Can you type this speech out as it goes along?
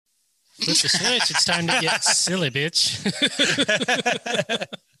Flip the switch. It's time to get silly, bitch.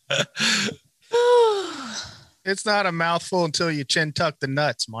 It's not a mouthful until you chin tuck the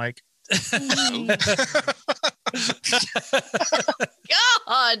nuts, Mike.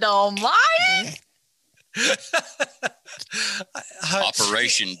 God almighty.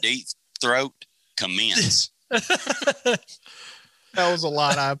 Operation Deep Throat commence. That was a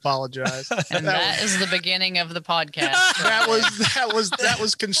lot. I apologize. And that is the beginning of the podcast. That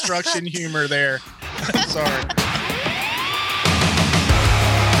was construction humor there. I'm sorry.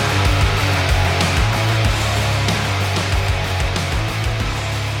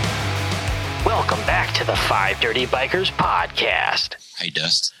 Welcome back to the Five Dirty Bikers podcast. Hey,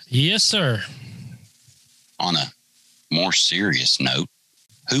 Dust. Yes, sir. On a more serious note,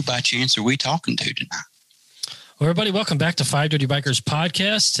 who by chance are we talking to tonight? Well, everybody, welcome back to Five Dirty Bikers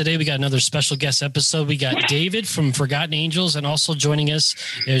podcast. Today we got another special guest episode. We got David from Forgotten Angels, and also joining us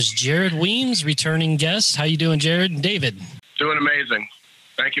is Jared Weems, returning guest. How you doing, Jared and David? Doing amazing.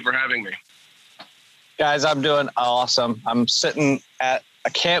 Thank you for having me. Guys, I'm doing awesome. I'm sitting at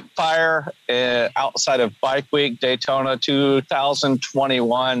a campfire outside of Bike Week, Daytona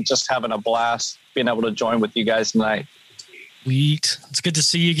 2021, just having a blast being able to join with you guys tonight. Sweet. It's good to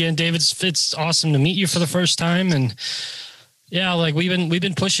see you again, David. It's awesome to meet you for the first time. And yeah, like we've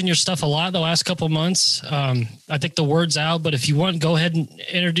been pushing your stuff a lot the last couple of months. I think the word's out, but if you want, go ahead and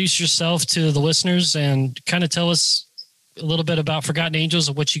introduce yourself to the listeners and kind of tell us a little bit about Forgotten Angels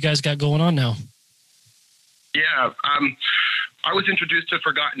and what you guys got going on now. Yeah. I was introduced to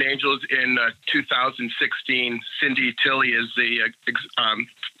Forgotten Angels in 2016. Cindy Tilley is the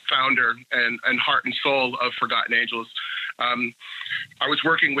founder and heart and soul of Forgotten Angels. I was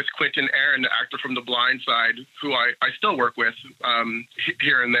working with Quentin Aaron, the actor from The Blind Side, who I still work with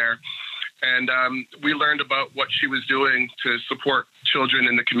here and there. And we learned about what she was doing to support children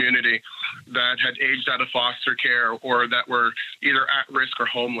in the community that had aged out of foster care or that were either at risk or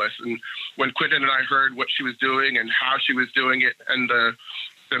homeless. And when Quentin and I heard what she was doing and how she was doing it and the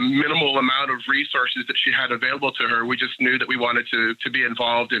minimal amount of resources that she had available to her, we just knew that we wanted to be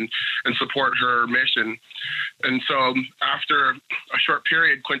involved and support her mission. And so after a short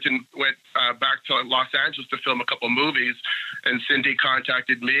period, Quentin went back to Los Angeles to film a couple movies, and Cindy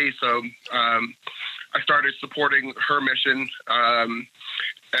contacted me. So I started supporting her mission,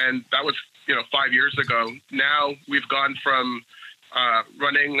 and that was 5 years ago. Now we've gone from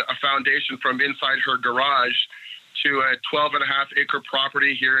running a foundation from inside her garage to a 12.5-acre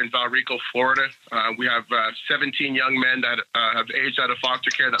property here in Valrico, Florida. We have 17 young men that have aged out of foster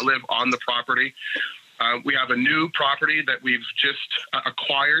care that live on the property. We have a new property that we've just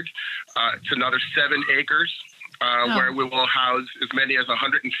acquired. It's another 7 acres where we will house as many as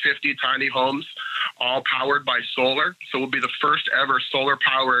 150 tiny homes, all powered by solar. So we'll be the first ever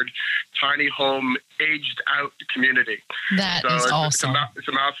solar-powered tiny home aged out community. That is awesome. It's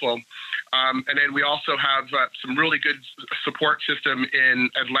a mouthful. And then we also have some really good support system in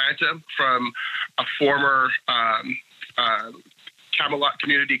Atlanta from a former Camelot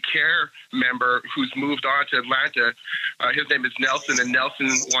Community Care member who's moved on to Atlanta. His name is Nelson, and Nelson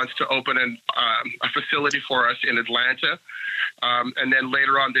wants to open a facility for us in Atlanta. And then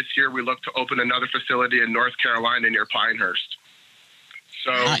later on this year, we look to open another facility in North Carolina near Pinehurst.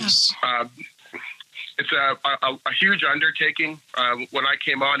 So nice. It's a huge undertaking. When I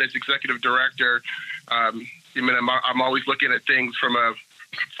came on as executive director, I'm always looking at things from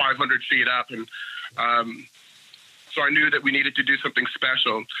 500 feet up, and so I knew that we needed to do something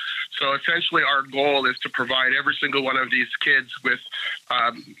special. So essentially our goal is to provide every single one of these kids with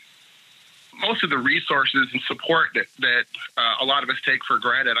most of the resources and support that a lot of us take for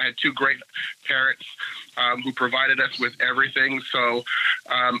granted. I had 2 great parents who provided us with everything. So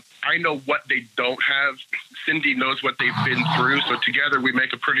I know what they don't have. Cindy knows what they've been through. So together we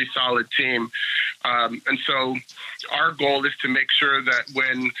make a pretty solid team. And so our goal is to make sure that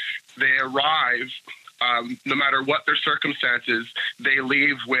when they arrive, no matter what their circumstances, they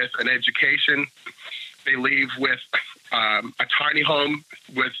leave with an education, they leave with a tiny home,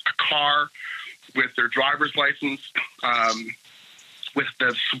 with a car, with their driver's license, with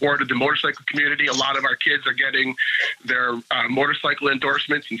the support of the motorcycle community. A lot of our kids are getting their motorcycle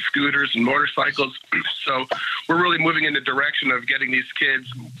endorsements and scooters and motorcycles. So we're really moving in the direction of getting these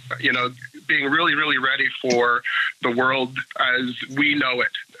kids, being really, really ready for the world as we know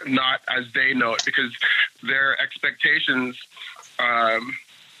it, not as they know it, because their expectations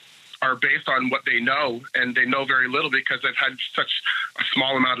are based on what they know, and they know very little because they've had such a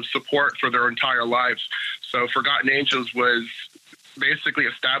small amount of support for their entire lives. So Forgotten Angels was basically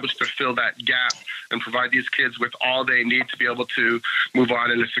established to fill that gap and provide these kids with all they need to be able to move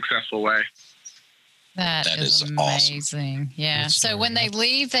on in a successful way. That is amazing. Awesome. Yeah. So when they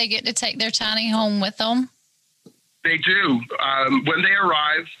leave, they get to take their tiny home with them? They do. When they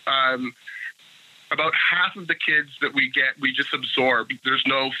arrive, about half of the kids that we get, we just absorb. There's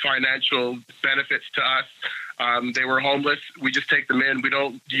no financial benefits to us. They were homeless. We just take them in. We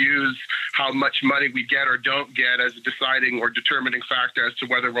don't use how much money we get or don't get as a deciding or determining factor as to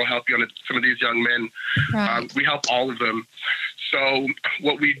whether we'll help you on some of these young men. Right. We help all of them. So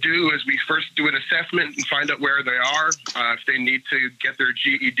what we do is we first do an assessment and find out where they are, if they need to get their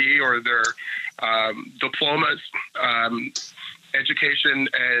GED or their diplomas. Education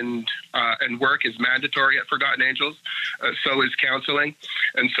and work is mandatory at Forgotten Angels. So is counseling.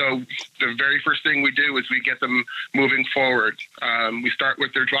 And so the very first thing we do is we get them moving forward. We start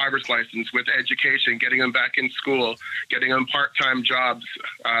with their driver's license, with education, getting them back in school, getting them part-time jobs.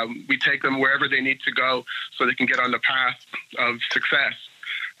 We take them wherever they need to go so they can get on the path of success.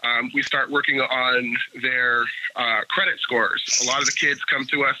 We start working on their credit scores. A lot of the kids come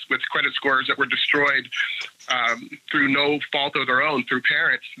to us with credit scores that were destroyed through no fault of their own, through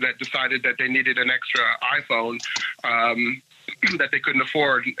parents that decided that they needed an extra iPhone that they couldn't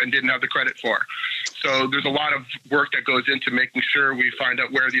afford and didn't have the credit for. So there's a lot of work that goes into making sure we find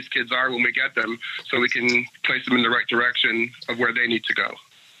out where these kids are when we get them so we can place them in the right direction of where they need to go.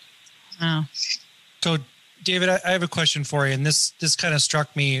 Wow. So, David, I have a question for you, and this kind of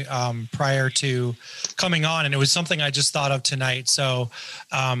struck me prior to coming on, and it was something I just thought of tonight. So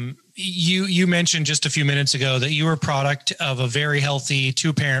you mentioned just a few minutes ago that you were a product of a very healthy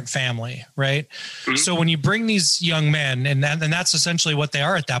two-parent family, right? Mm-hmm. So when you bring these young men, and that's essentially what they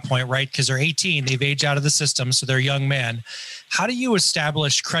are at that point, right? Because they're 18, they've aged out of the system, so they're young men. How do you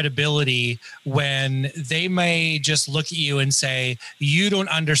establish credibility when they may just look at you and say, you don't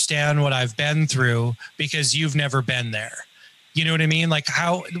understand what I've been through because you've never been there? You know what I mean? Like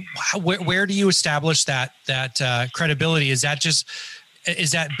where do you establish that credibility? Is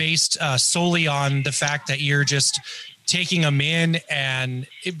that based solely on the fact that you're just taking them in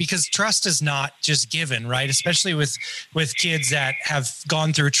because trust is not just given, right? Especially with kids that have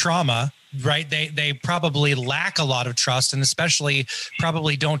gone through trauma, right? They probably lack a lot of trust, and especially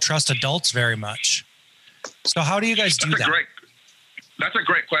probably don't trust adults very much. So how do you guys do that? That's a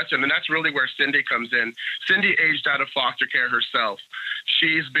great question, and that's really where Cindy comes in. Cindy aged out of foster care herself.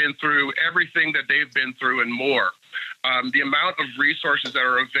 She's been through everything that they've been through and more. The amount of resources that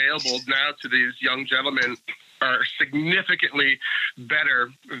are available now to these young gentlemen are significantly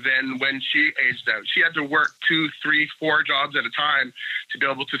better than when she aged out. She had to work 2, 3, 4 jobs at a time to be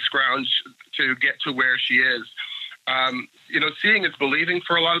able to scrounge to get to where she is. Seeing is believing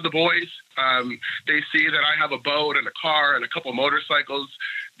for a lot of the boys. They see that I have a boat and a car and a couple motorcycles.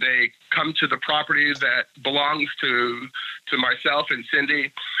 They come to the property that belongs to myself and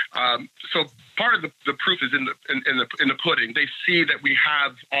Cindy. So part of the proof is in the pudding. They see that we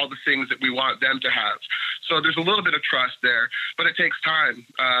have all the things that we want them to have. So there's a little bit of trust there, but it takes time.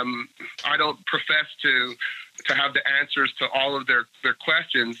 I don't profess to have the answers to all of their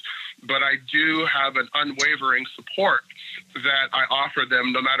questions, but I do have an unwavering support that I offer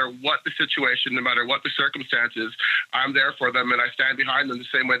them no matter what the situation, no matter what the circumstances. I'm there for them, and I stand behind them the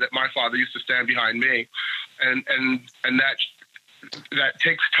same way that my father used to stand behind me. And that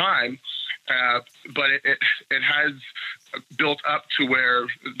takes time, but it has built up to where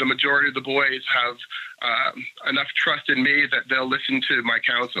the majority of the boys have enough trust in me that they'll listen to my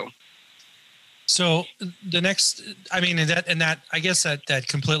counsel. So the next, I guess that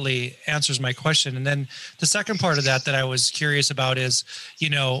completely answers my question. And then the second part of that I was curious about is,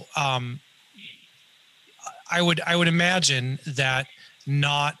 I would imagine that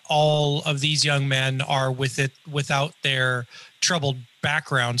not all of these young men are without their troubled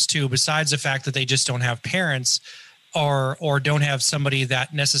backgrounds too, besides the fact that they just don't have parents or don't have somebody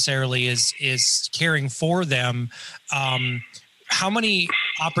that necessarily is caring for them. How many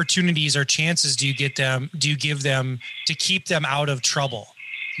opportunities or chances do you give them to keep them out of trouble?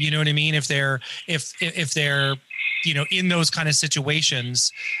 You know what I mean? If they're in those kind of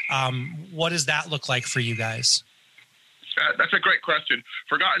situations, what does that look like for you guys? That's a great question.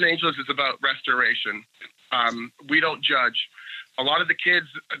 Forgotten Angels is about restoration. We don't judge. A lot of the kids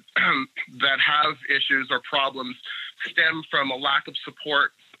that have issues or problems stem from a lack of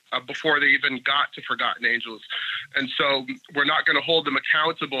support before they even got to Forgotten Angels. And so we're not going to hold them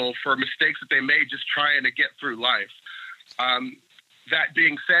accountable for mistakes that they made just trying to get through life. That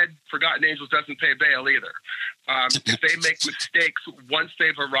being said, Forgotten Angels doesn't pay bail either. If they make mistakes once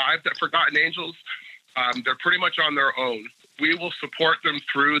they've arrived at Forgotten Angels, they're pretty much on their own. we will support them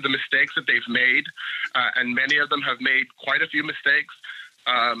through the mistakes that they've made, and many of them have made quite a few mistakes.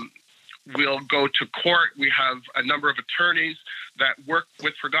 We'll go to court. We have a number of attorneys that work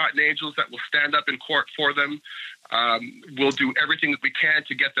with Forgotten Angels that will stand up in court for them. We'll do everything that we can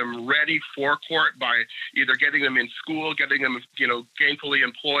to get them ready for court by either getting them in school, getting them, gainfully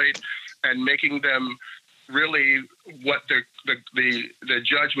employed, and making them really what the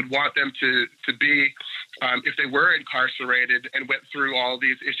judge would want them to be if they were incarcerated and went through all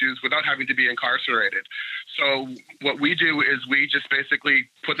these issues without having to be incarcerated. So what we do is we just basically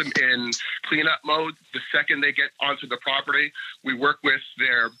put them in cleanup mode the second they get onto the property. We work with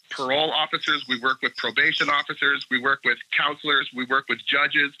their parole officers. We work with probation officers. We work with counselors. We work with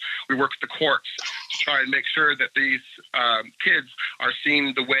judges. We work with the courts to try and make sure that these kids are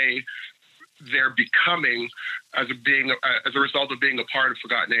seen the way they're becoming as a result of being a part of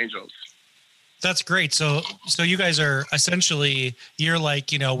Forgotten Angels. That's great. So you guys are essentially, you're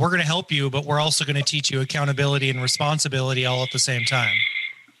like, we're going to help you, but we're also going to teach you accountability and responsibility all at the same time.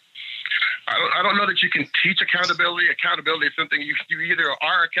 I don't know that you can teach accountability. Accountability is something you either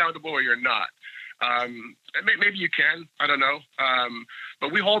are accountable or you're not. Maybe you can, I don't know.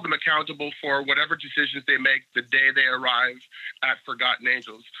 But we hold them accountable for whatever decisions they make the day they arrive at Forgotten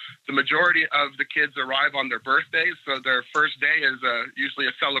Angels. The majority of the kids arrive on their birthdays, so their first day is usually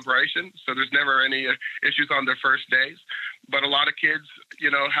a celebration. So there's never any issues on their first days. But a lot of kids,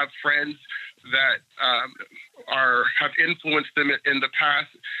 have friends that have influenced them in the past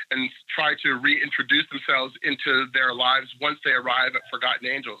and try to reintroduce themselves into their lives once they arrive at Forgotten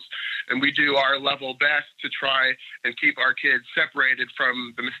Angels. And we do our level best to try and keep our kids separated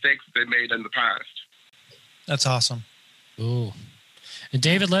from the mistakes that they made in the past. That's awesome. Ooh. And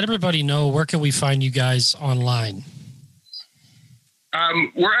David, let everybody know, where can we find you guys online?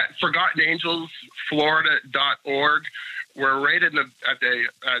 We're at ForgottenAngelsFlorida.org. We're right at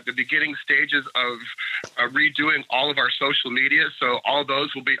the beginning stages of redoing all of our social media, so all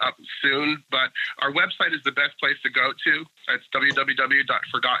those will be up soon. But our website is the best place to go to. It's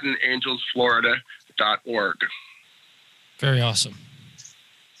www.ForgottenAngelsFlorida.org. Very awesome.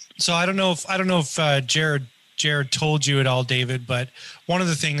 So I don't know if Jared told you at all, David, but one of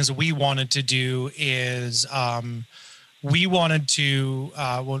the things we wanted to do is we wanted to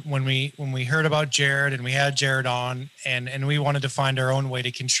when we heard about Jared and we had Jared on and we wanted to find our own way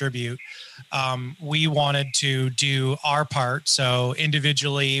to contribute. We wanted to do our part. So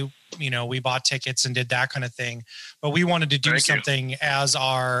individually, we bought tickets and did that kind of thing, but we wanted to do something as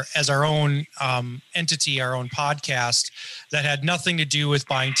our own entity, our own podcast that had nothing to do with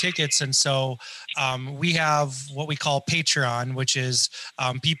buying tickets. And so we have what we call Patreon, which is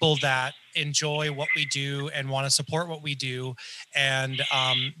people that enjoy what we do and want to support what we do. And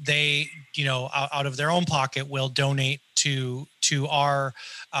they, out of their own pocket will donate to our,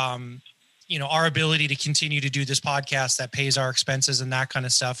 our ability to continue to do this podcast that pays our expenses and that kind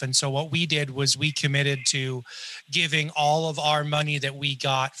of stuff. And so what we did was we committed to giving all of our money that we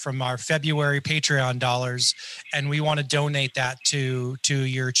got from our February Patreon dollars, and we want to donate that to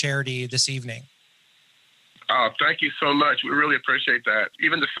your charity this evening. Oh, thank you so much. We really appreciate that.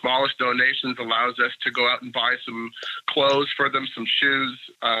 Even the smallest donations allows us to go out and buy some clothes for them, some shoes,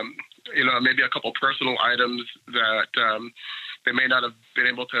 maybe a couple personal items that they may not have been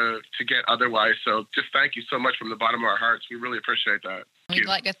able to get otherwise. So just thank you so much from the bottom of our hearts. We really appreciate that. We'd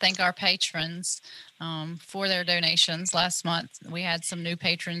like to thank our patrons for their donations. Last month, we had some new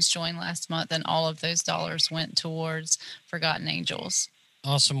patrons join last month, and all of those dollars went towards Forgotten Angels.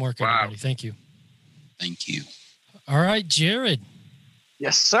 Awesome work, everybody. Thank you. Thank you. All right, Jared.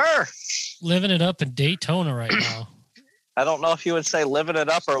 Yes, sir. Living it up in Daytona right now. I don't know if you would say living it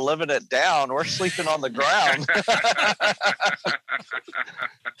up or living it down. We're sleeping on the ground.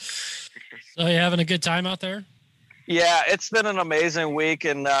 So you having a good time out there? Yeah, it's been an amazing week.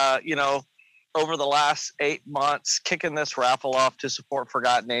 And, over the last 8 months, kicking this raffle off to support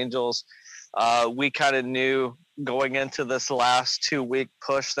Forgotten Angels, we kind of knew going into this last 2-week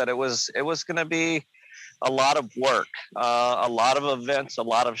push that it was going to be a lot of work, a lot of events, a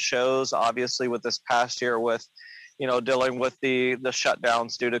lot of shows, obviously with this past year with, dealing with the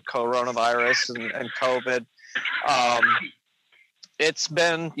shutdowns due to coronavirus and COVID. It's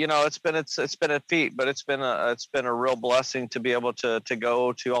been, it's been a feat, but it's been a real blessing to be able to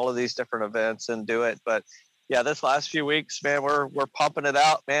go to all of these different events and do it. But yeah, this last few weeks, man, we're pumping it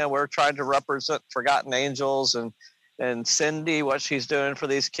out, man. We're trying to represent Forgotten Angels and Cindy, what she's doing for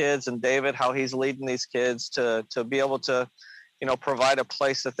these kids, and David, how he's leading these kids to be able to, provide a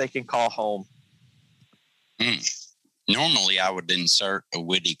place that they can call home. Normally, I would insert a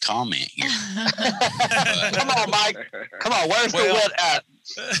witty comment here. Come on, Mike. Come on. Where's the wit at?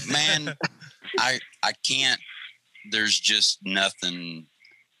 Man, I can't. There's just nothing.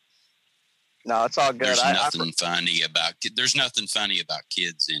 No, it's all good. There's nothing funny about. There's nothing funny about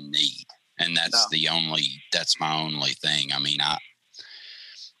kids in need, and that's That's my only thing. I mean, I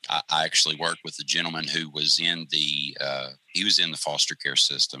actually worked with a gentleman who was in the. He was in the foster care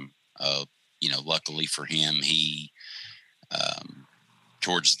system. Luckily for him, he.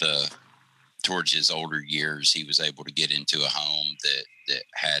 Towards his older years, he was able to get into a home that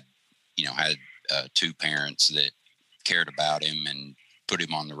had two parents that cared about him and put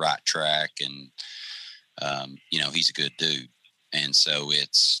him on the right track, and he's a good dude. And so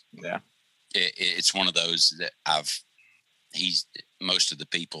it's one of those that most of the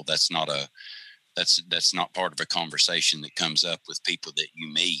people, that's not part of a conversation that comes up with people that you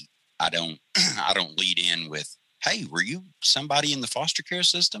meet. I don't lead in with, "Hey, were you somebody in the foster care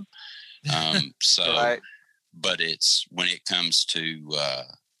system?" Right. But it's when it comes to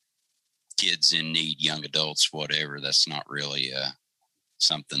kids in need, young adults, whatever, that's not really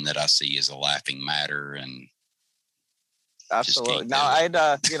something that I see as a laughing matter. And absolutely. Now, I'd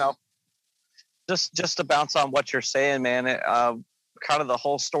just to bounce on what you're saying, man. Kind of the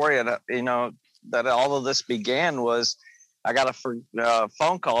whole story, that all of this began was. I got a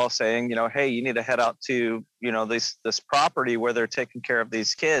phone call saying, hey, you need to head out to, this property where they're taking care of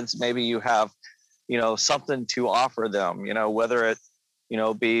these kids. Maybe you have, something to offer them, whether it,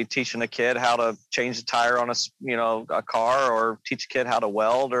 be teaching a kid how to change the tire on a car, or teach a kid how to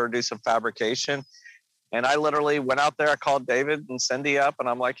weld or do some fabrication. And I literally went out there. I called David and Cindy up, and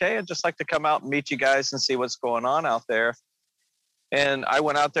I'm like, hey, I'd just like to come out and meet you guys and see what's going on out there. And I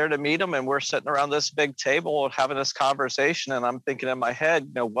went out there to meet them, and we're sitting around this big table having this conversation. And I'm thinking in my head,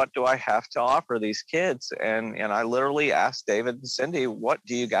 what do I have to offer these kids? And I literally asked David and Cindy, what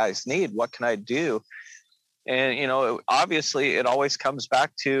do you guys need? What can I do? And, obviously it always comes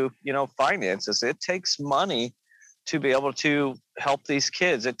back to, finances. It takes money to be able to help these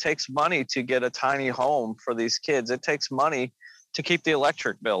kids. It takes money to get a tiny home for these kids. It takes money to keep the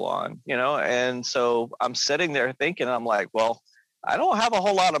electric bill on, And so I'm sitting there thinking, I'm like, well, I don't have a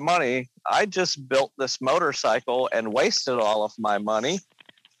whole lot of money. I just built this motorcycle and wasted all of my money.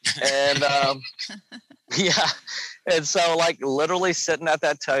 And yeah. And so literally sitting at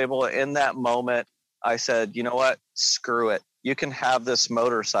that table in that moment, I said, you know what? Screw it. You can have this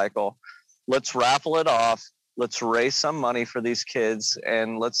motorcycle. Let's raffle it off. Let's raise some money for these kids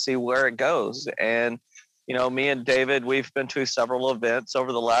and let's see where it goes. And me and David, we've been to several events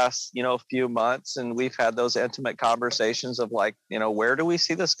over the last, few months, and we've had those intimate conversations of where do we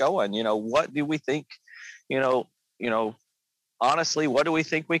see this going? What do we think, honestly, what do we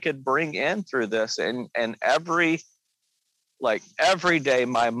think we could bring in through this? And every day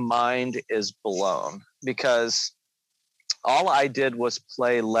my mind is blown, because all I did was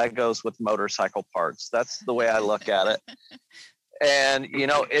play Legos with motorcycle parts. That's the way I look at it. And,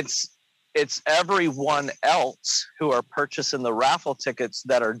 it's everyone else who are purchasing the raffle tickets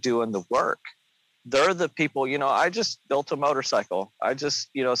that are doing the work. They're the people, I just built a motorcycle. I just,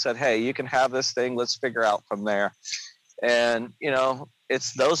 said, hey, you can have this thing. Let's figure out from there. And,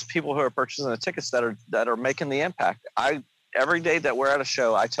 it's those people who are purchasing the tickets that are making the impact. Every day that we're at a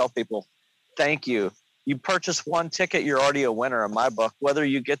show, I tell people, thank you. You purchase one ticket, you're already a winner in my book. Whether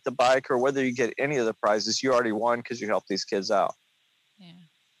you get the bike or whether you get any of the prizes, you already won because you helped these kids out. Yeah.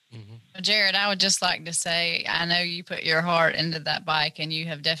 Mm-hmm. Jared, I would just like to say, I know you put your heart into that bike, and you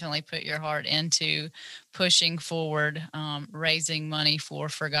have definitely put your heart into pushing forward, raising money for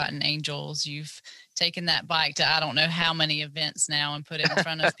Forgotten Angels. You've taken that bike to I don't know how many events now and put it in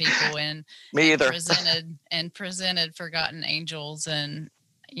front of people and Me either. presented Forgotten Angels. And,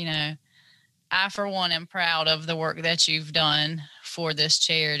 I, for one, am proud of the work that you've done for this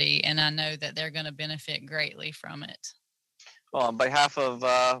charity, and I know that they're going to benefit greatly from it. Well, on behalf of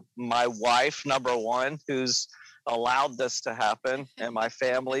my wife, number one, who's allowed this to happen, and my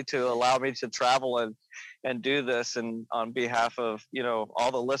family to allow me to travel and do this, and on behalf of,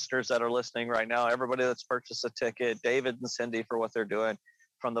 all the listeners that are listening right now, everybody that's purchased a ticket, David and Cindy for what they're doing,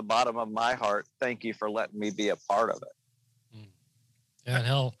 from the bottom of my heart, thank you for letting me be a part of it. Yeah, and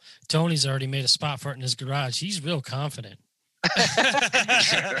hell, Tony's already made a spot for it in his garage. He's real confident.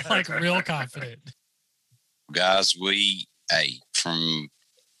 Real confident. Guys, from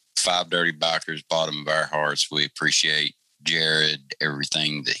Five Dirty Bikers, bottom of our hearts, we appreciate Jared,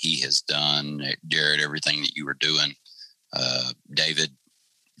 everything that he has done. Jared, everything that you were doing. David,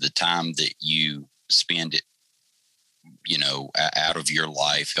 the time that you spend it out of your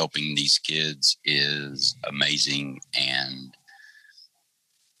life helping these kids is amazing. And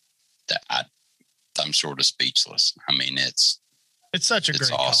I'm sort of speechless. I mean, it's such a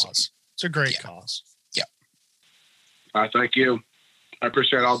great awesome. cause. It's a great cause. Yeah. Thank you. I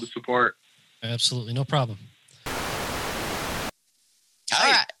appreciate all the support. Absolutely. No problem. Hey,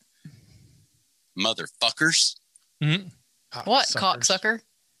 All right. motherfuckers. Mm-hmm. What, cocksucker?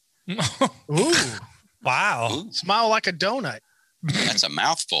 Ooh. Wow. Ooh, Smile like a donut. that's a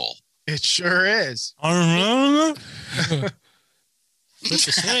mouthful. It sure is. Flip the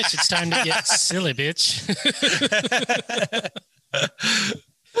switch. It's time to get silly, bitch.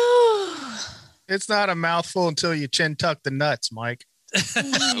 It's not a mouthful until you chin tuck the nuts, Mike.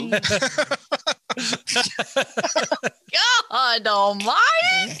 God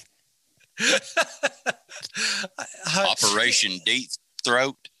almighty. Operation Deep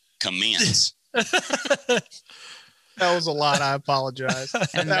Throat commence. That was a lot. I apologize.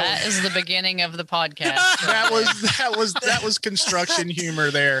 And that is the beginning of the podcast. That was construction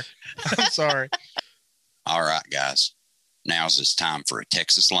humor there. I'm sorry. All right, guys. Now's this time for a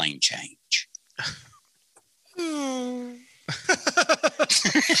Texas lane change.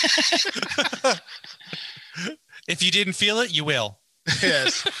 If you didn't feel it, you will.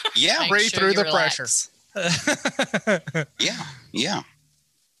 Yes. Yeah. Make Breathe sure through you the relax. pressure. Yeah.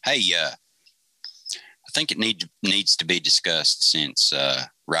 Hey, I think it needs to be discussed since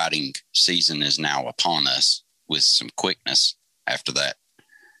riding season is now upon us with some quickness after that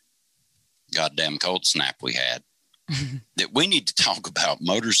goddamn cold snap we had. That we need to talk about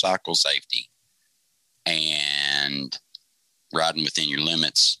motorcycle safety and riding within your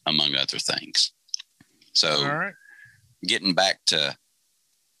limits, among other things. So, All right. getting back to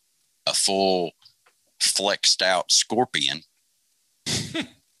a full flexed out Scorpion.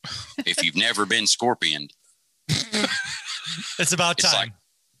 If you've never been Scorpioned, It's about it's time.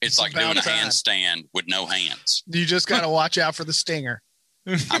 it's like about doing a time. handstand with no hands. You just got to watch out for the stinger.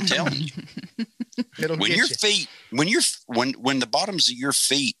 I'm telling you. It'll When get your you. feet, when the bottoms of your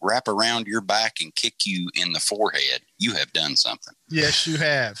feet wrap around your back and kick you in the forehead, you have done something. Yes, you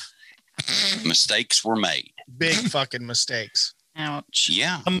have. Mistakes were made. Big fucking mistakes. Ouch.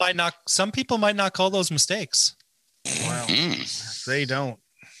 Yeah. Some people might not call those mistakes. Well, they don't.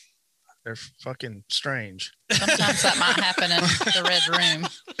 They're fucking strange. Sometimes that might happen in the red room.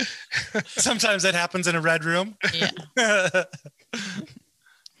 Sometimes that happens in a red room. Yeah.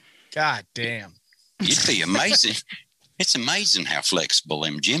 God damn. It'd be amazing. It's amazing how flexible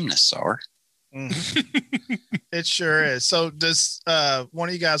them gymnasts are. It sure is. So does one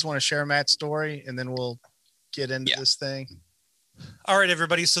of you guys want to share Matt's story and then we'll get into this thing? All right,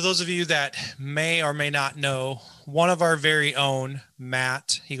 everybody. So those of you that may or may not know, one of our very own,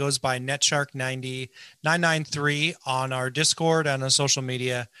 Matt, he goes by NetShark90993 on our Discord and on social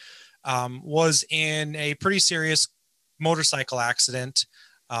media, was in a pretty serious motorcycle accident.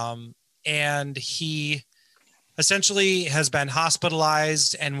 And he essentially has been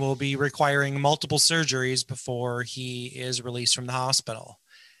hospitalized and will be requiring multiple surgeries before he is released from the hospital.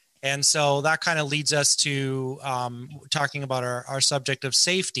 And so that kind of leads us to talking about our subject of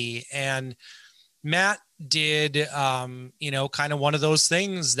safety. And Matt did, kind of one of those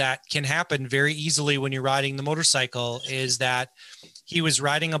things that can happen very easily when you're riding the motorcycle, is that he was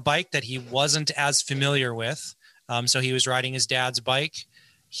riding a bike that he wasn't as familiar with. So he was riding his dad's bike.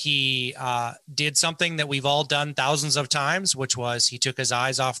 He did something that we've all done thousands of times, which was he took his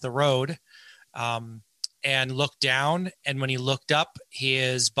eyes off the road and looked down. And when he looked up,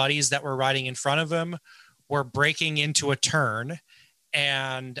 his buddies that were riding in front of him were braking into a turn.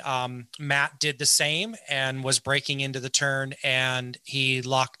 And Matt did the same and was braking into the turn, and he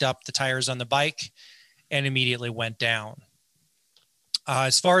locked up the tires on the bike and immediately went down.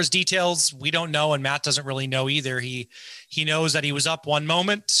 As far as details, we don't know, and Matt doesn't really know either. He knows that he was up one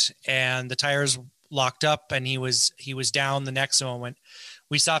moment and the tires locked up, and he was down the next moment.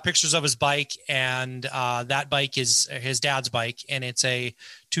 We saw pictures of his bike, and that bike is his dad's bike, and it's a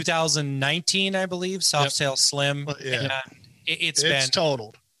 2019, I believe, Softail Slim. Yeah. It's been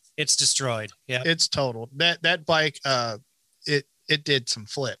totaled. It's destroyed. Yeah, it's totaled. That bike, it did some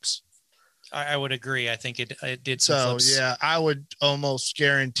flips. I would agree. I think it did some flips. Yeah, I would almost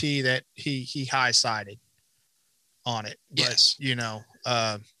guarantee that he high sided on it. But, yes.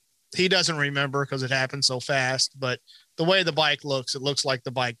 He doesn't remember because it happened so fast. But the way the bike looks, it looks like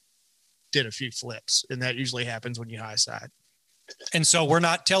the bike did a few flips, and that usually happens when you high side. And so we're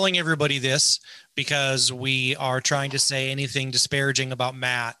not telling everybody this because we are trying to say anything disparaging about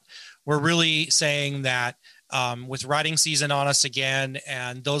Matt. We're really saying that with riding season on us again,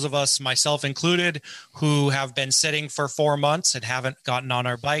 and those of us, myself included, who have been sitting for 4 months and haven't gotten on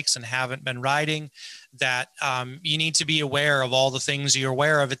our bikes and haven't been riding, that you need to be aware of all the things you're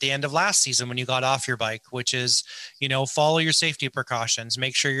aware of at the end of last season when you got off your bike, which is, follow your safety precautions,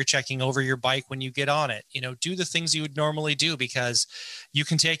 make sure you're checking over your bike when you get on it, do the things you would normally do, because you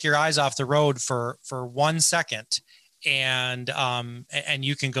can take your eyes off the road for 1 second and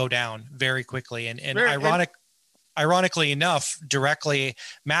you can go down very quickly. And ironically enough,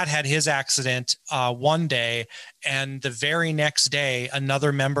 Matt had his accident one day, and the very next day,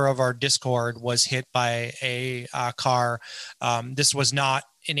 another member of our Discord was hit by a car. This was not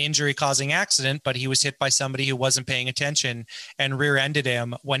an injury-causing accident, but he was hit by somebody who wasn't paying attention and rear-ended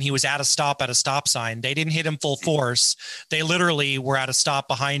him when he was at a stop sign. They didn't hit him full force. They literally were at a stop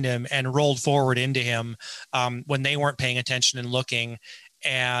behind him and rolled forward into him when they weren't paying attention and looking,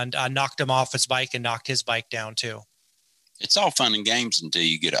 and knocked him off his bike and knocked his bike down too. It's all fun and games until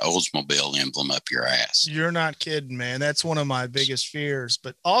you get an Oldsmobile emblem up your ass. You're not kidding, man. That's one of my biggest fears.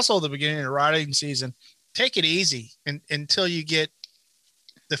 But also the beginning of riding season, take it easy until you get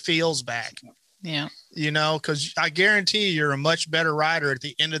the feels back. Yeah. Because I guarantee you're a much better rider at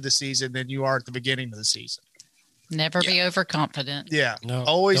the end of the season than you are at the beginning of the season. Never be overconfident. Yeah. No,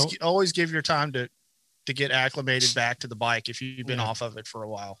 always give your time to get acclimated back to the bike if you've been off of it for a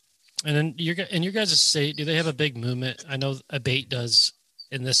while. And then in your guys' state, do they have a big movement? I know Abate does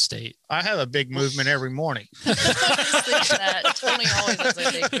in this state. I have a big movement every morning. Tony always has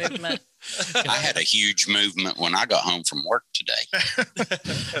a big movement. I had a huge movement when I got home from work today.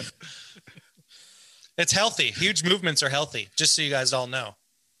 It's healthy. Huge movements are healthy, just so you guys all know.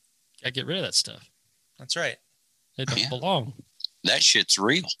 I get rid of that stuff. That's right. It don't belong. That shit's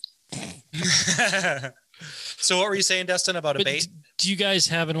real. So what were you saying, Dustin, about Abate? Do you guys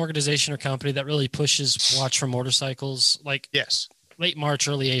have an organization or company that really pushes Watch for Motorcycles? Like, yes, late March,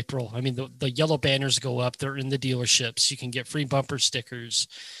 early April. I mean, the yellow banners go up. They're in the dealerships. You can get free bumper stickers.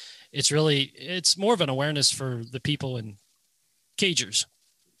 It's more of an awareness for the people in cagers,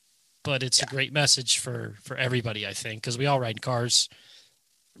 but it's a great message for everybody, I think, because we all ride cars.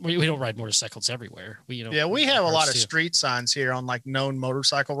 We don't ride motorcycles everywhere. We have a lot of street signs here on like known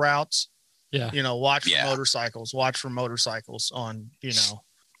motorcycle routes. Yeah. Watch for motorcycles on,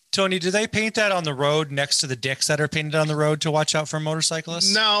 Tony, do they paint that on the road next to the dicks that are painted on the road to watch out for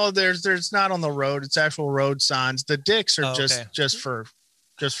motorcyclists? No, there's not on the road. It's actual road signs. The dicks are just for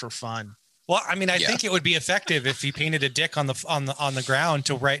fun. Well, I mean, I think it would be effective if you painted a dick on the ground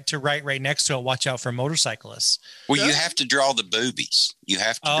to write right next to it. Watch out for motorcyclists. Well, you have to draw the boobies. You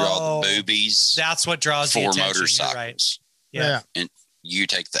have to draw the boobies. That's what draws the attention. Motorcycles. Right. Yeah. And you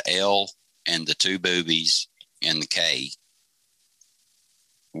take the L and the 2 boobies and the K,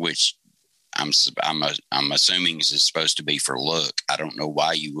 which I'm assuming is supposed to be for look. I don't know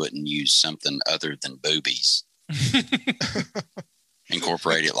why you wouldn't use something other than boobies.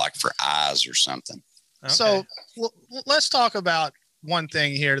 Incorporate it like for eyes or something. Okay. So let's talk about one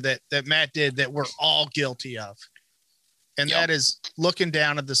thing here that Matt did that we're all guilty of. And that is looking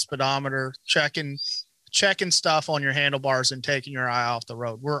down at the speedometer, checking stuff on your handlebars and taking your eye off the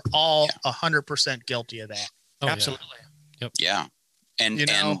road. We're all 100% guilty of that. Oh, absolutely. Yep. Yeah. And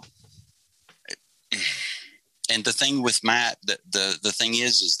the thing with Matt, the thing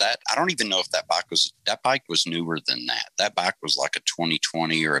is that I don't even know if that bike was newer than that. That bike was like a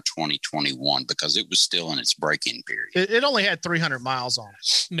 2020 or a 2021 because it was still in its break-in period. It only had 300 miles on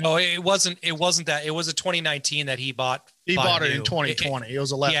it. No, it wasn't that. It was a 2019 that he bought. He bought it in 2020. It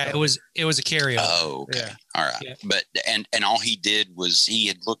was a leftover. Yeah, it was a carryover. Oh, okay. Yeah. All right. Yeah. But and all he did was he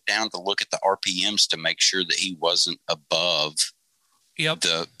had looked down to look at the RPMs to make sure that he wasn't above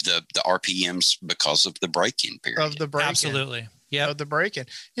the RPMs because of the break-in period. Of the break-in. Absolutely. Yeah. Of the break-in.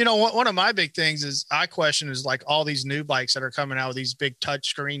 One of my big things is I question is like all these new bikes that are coming out with these big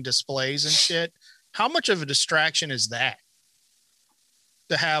touchscreen displays and shit. How much of a distraction is that?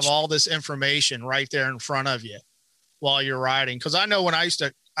 To have all this information right there in front of you while you're riding. Because I know when I used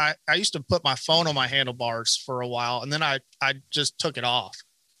to put my phone on my handlebars for a while, and then I just took it off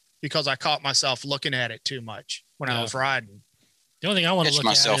because I caught myself looking at it too much when I was riding. The only thing I want to look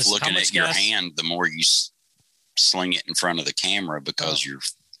at is looking at your hand the more you sling it in front of the camera because your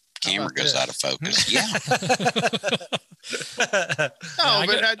camera goes out of focus. Yeah. I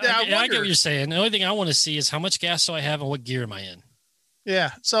get what you're saying. The only thing I want to see is how much gas do I have and what gear am I in? Yeah.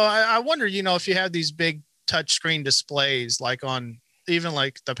 So I wonder, if you have these big touchscreen displays like on even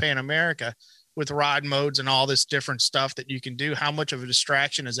like the Pan America with ride modes and all this different stuff that you can do, how much of a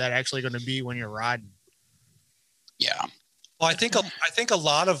distraction is that actually going to be when you're riding? Yeah. Well, I think a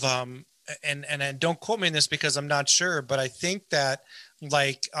lot of and don't quote me on this because I'm not sure, but I think that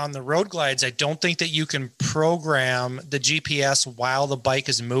like on the road glides, I don't think that you can program the GPS while the bike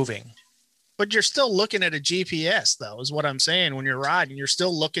is moving. But you're still looking at a GPS, though, is what I'm saying. When you're riding, you're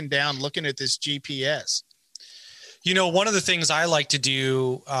still looking down, looking at this GPS. You know, one of the things I like to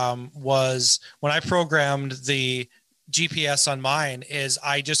do was when I programmed the GPS on mine is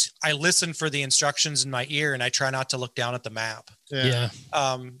I listen for the instructions in my ear and I try not to look down at the map. Yeah.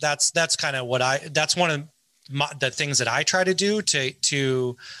 That's kind of what that's one of the things that I try to do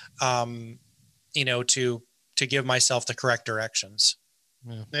to give myself the correct directions.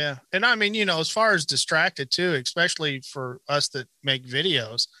 Yeah. And I mean, as far as distracted too, especially for us that make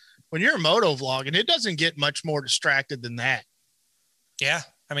videos, when you're moto vlogging, it doesn't get much more distracted than that. Yeah.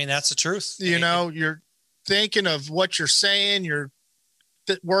 I mean, that's the truth. You're thinking of what you're saying. You're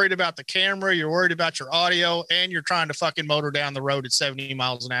worried about the camera. You're worried about your audio, and you're trying to fucking motor down the road at 70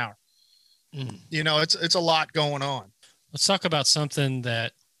 miles an hour. It's a lot going on. Let's talk about something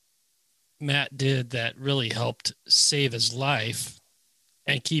that Matt did that really helped save his life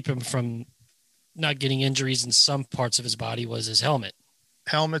and keep him from not getting injuries in some parts of his body was his helmet.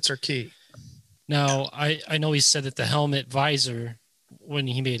 Helmets are key. Now, I know he said that the helmet visor, when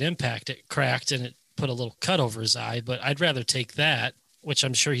he made impact, it cracked and it put a little cut over his eye, but I'd rather take that, which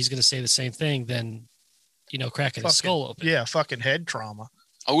I'm sure he's going to say the same thing, than, cracking his skull open. Yeah, fucking head trauma.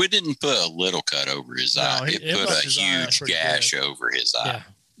 Oh, it didn't put a little cut over his eye. It put a huge gash over his eye. Yeah.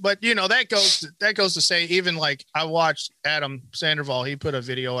 But that goes to say, even like I watched Adam Sandoval, he put a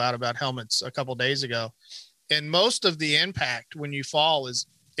video out about helmets a couple days ago, and most of the impact when you fall is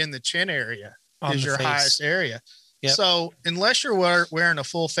in the chin area, is your highest area. Yep. So unless you're wearing a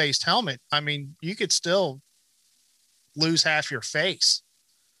full faced helmet, I mean, you could still lose half your face.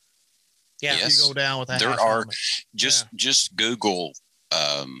 Yeah, if you go down with that. There are just Google.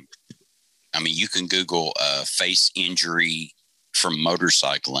 You can Google face injury from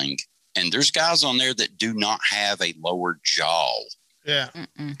motorcycling, and there's guys on there that do not have a lower jaw. Yeah.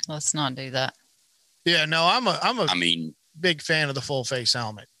 Let's not do that. Yeah, no, I'm a big fan of the full face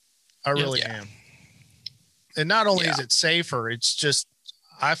helmet. I really am. And not only is it safer, it's just,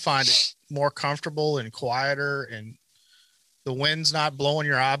 I find it more comfortable and quieter, and the wind's not blowing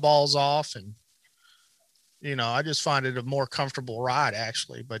your eyeballs off. And, I just find it a more comfortable ride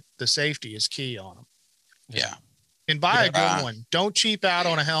actually, but the safety is key on them. Yeah. And buy a good one. Don't cheap out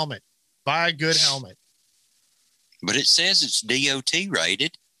on a helmet. Buy a good helmet. But it says it's DOT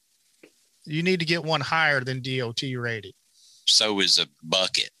rated. You need to get one higher than DOT rated. So is a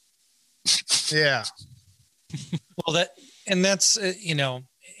bucket. Yeah. Well, that's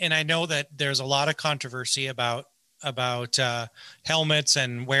and I know that there's a lot of controversy about helmets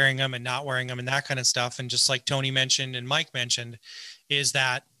and wearing them and not wearing them and that kind of stuff. And just like Tony mentioned and Mike mentioned, is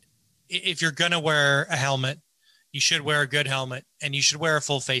that if you're going to wear a helmet, you should wear a good helmet, and you should wear a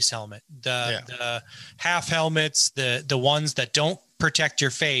full face helmet. The half helmets, the ones that don't protect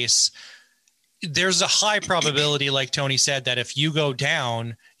your face, there's a high probability, like Tony said, that if you go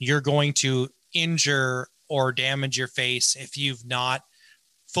down, you're going to injure or damage your face if you've not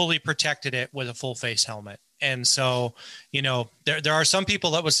fully protected it with a full face helmet. And so, there are some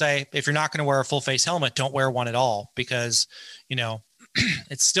people that would say, if you're not going to wear a full face helmet, don't wear one at all, because,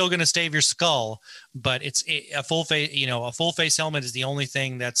 it's still going to stave your skull, but a full face helmet is the only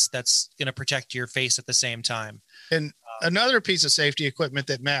thing that's going to protect your face at the same time. And another piece of safety equipment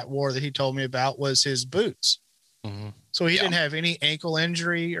that Matt wore that he told me about was his boots. Mm-hmm. So he didn't have any ankle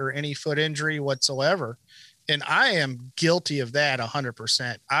injury or any foot injury whatsoever. And I am guilty of that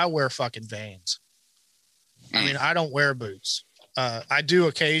 100%. I wear fucking Vans. I mean, I don't wear boots. I do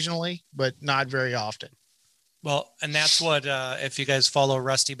occasionally, but not very often. Well, and that's what, if you guys follow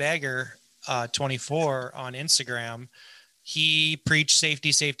Rusty Bagger 24 on Instagram, he preached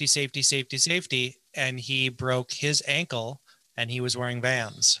safety, safety, safety, safety, safety, and he broke his ankle and he was wearing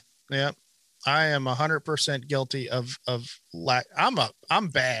Vans. Yeah. I am 100% guilty of I'm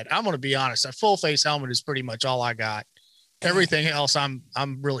bad. I'm going to be honest. A full face helmet is pretty much all I got. Everything else I'm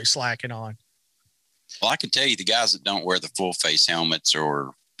really slacking on. Well, I can tell you the guys that don't wear the full face helmets,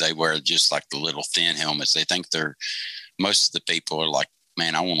 or they wear just like the little thin helmets, they think most of the people are like,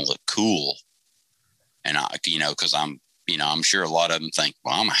 man, I want to look cool. And cause I'm sure a lot of them think,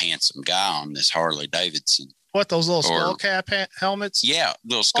 well, I'm a handsome guy on this Harley Davidson. What, those little skull cap helmets? Yeah.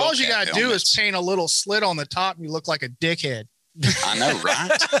 Little skull All you got to do is paint a little slit on the top and you look like a dickhead. I know, right?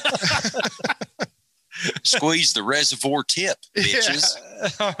 Squeeze the reservoir tip, bitches.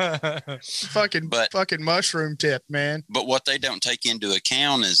 Yeah. Fucking mushroom tip, man. But what they don't take into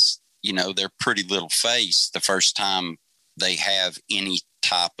account is, their pretty little face the first time they have any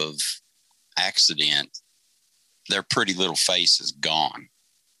type of accident, their pretty little face is gone.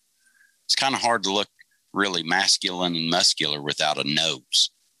 It's kind of hard to look really masculine and muscular without a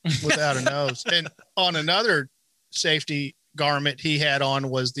nose. Without a nose. And on another safety garment he had on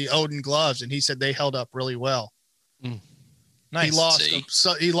was the Odin gloves, and he said they held up really well. Nice.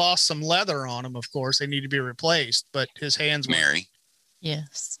 He lost some leather on them, of course. They need to be replaced, but his hands were. Mary?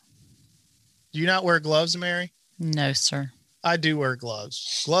 Yes. Do you not wear gloves, Mary? No, sir. I do wear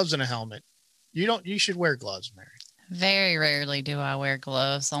gloves. Gloves and a helmet. You should wear gloves, Mary. Very rarely do I wear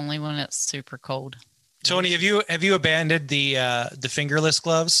gloves, only when it's super cold. Tony, have you abandoned the fingerless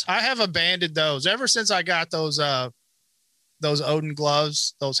gloves? I have abandoned those ever since I got those Odin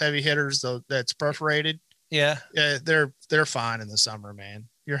gloves, those heavy hitters, that's perforated. Yeah. Yeah, they're fine in the summer, man.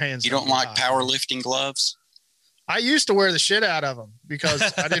 Your hands. You don't like powerlifting gloves? I used to wear the shit out of them because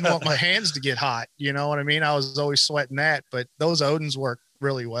I didn't want my hands to get hot. You know what I mean? I was always sweating that, but those Odins work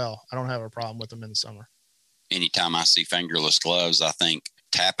really well. I don't have a problem with them in the summer. Anytime I see fingerless gloves, I think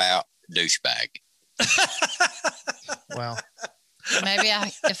tap out douchebag. Well, maybe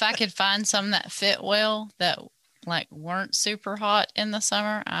if I could find some that fit well, that like weren't super hot in the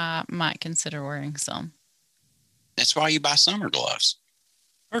summer, I might consider wearing some. That's why you buy summer gloves.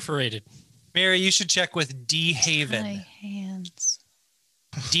 Perforated. Mary, you should check with D Haven. My hands.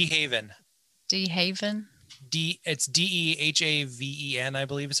 D Haven. D Haven. It's DEHAVEN, I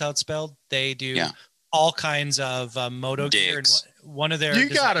believe is how it's spelled. They do Yeah. all kinds of moto gear. And one of their you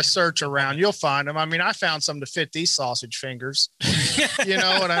got to search around. You'll find them. I mean, I found some to fit these sausage fingers. You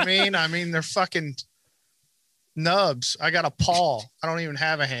know what I mean? I mean, they're fucking nubs. I got a paw. I don't even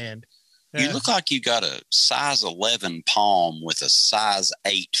have a hand. You look like you got a size 11 palm with a size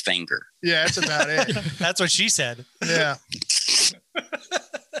 8 finger. Yeah, that's about it. That's what she said. Yeah.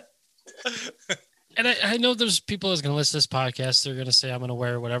 And I know there's people that's going to listen to this podcast. They're going to say, I'm going to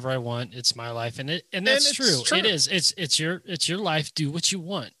wear whatever I want. It's my life. And that's it's true. true. It is. It's your life. Do what you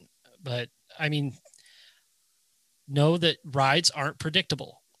want. But I mean, know that rides aren't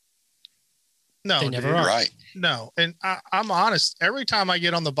predictable. No, They never dude. are. Right. No. And I'm honest. Every time I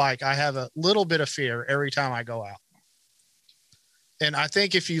get on the bike, I have a little bit of fear every time I go out. And I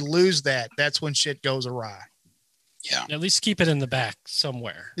think if you lose that, that's when shit goes awry. Yeah. At least keep it in the back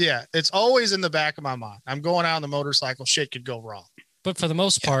somewhere. Yeah. It's always in the back of my mind. I'm going out on the motorcycle. Shit could go wrong. But for the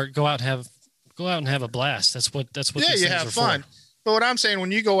most part, go out and have a blast. That's what Yeah, these you things have are fun. for. But what I'm saying,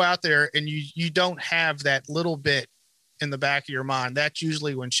 when you go out there and you don't have that little bit in the back of your mind, that's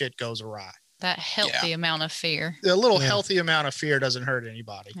usually when shit goes awry. That healthy amount of fear. A little healthy amount of fear doesn't hurt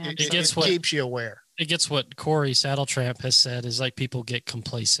anybody. Yeah, It gets what- keeps you aware. It gets what Corey Saddletramp has said is like people get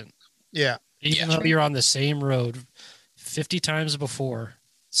complacent. Yeah. Even though you're on the same road 50 times before,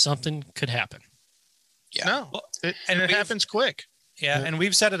 something could happen. Yeah. No. It happens quick. Yeah, and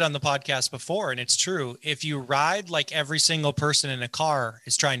we've said it on the podcast before, and it's true. If you ride like every single person in a car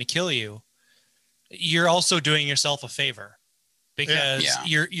is trying to kill you, you're also doing yourself a favor, because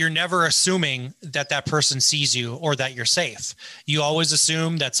you're never assuming that person sees you or that you're safe. You always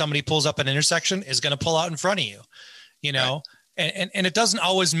assume that somebody pulls up an intersection is going to pull out in front of you, you know, and it doesn't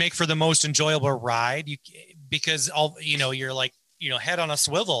always make for the most enjoyable ride because you're like, head on a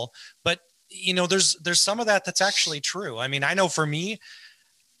swivel, but there's some of that's actually true. I mean, I know for me,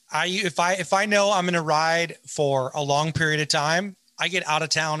 if I know I'm going to ride for a long period of time, I get out of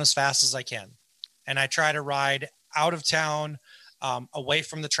town as fast as I can. And I try to ride out of town, away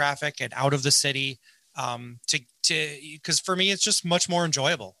from the traffic and out of the city, because for me, it's just much more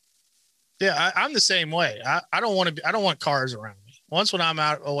enjoyable. Yeah. I'm the same way. I don't want cars around me. Once when I'm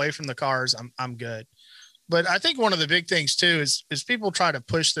out away from the cars, I'm good. But I think one of the big things too is people try to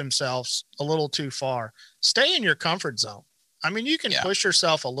push themselves a little too far. Stay in your comfort zone. I mean, you can push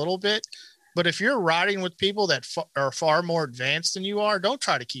yourself a little bit, but if you're riding with people that are far more advanced than you are, don't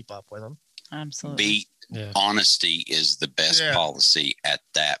try to keep up with them. Absolutely. Honesty is the best policy at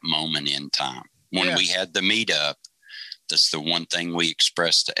that moment in time. When we had the meetup, that's the one thing we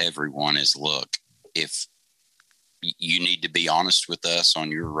expressed to everyone is, look, if you need to be honest with us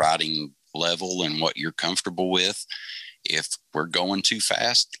on your riding level and what you're comfortable with. If we're going too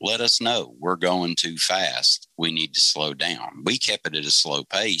fast, let us know. We're going too fast. We need to slow down. We kept it at a slow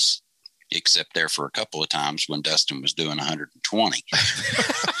pace, except there for a couple of times when Dustin was doing 120.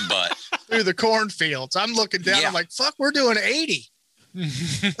 But through the cornfields, I'm looking down. I'm like, fuck, we're doing 80.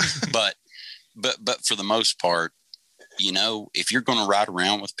 but for the most part, if you're going to ride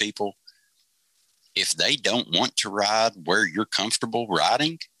around with people, if they don't want to ride where you're comfortable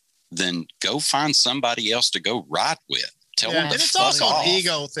riding, then go find somebody else to go ride with. Tell them to and it's fuck also off. an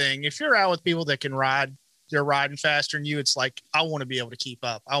ego thing. If you're out with people that can ride they're riding faster than you, it's like, I want to be able to keep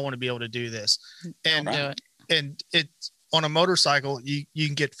up. I want to be able to do this. And do it. And it's on a motorcycle, you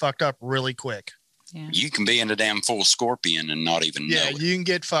can get fucked up really quick. Yeah. You can be in a damn full Scorpion and not even know it. You can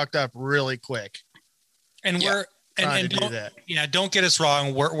get fucked up really quick. And Yeah. Don't get us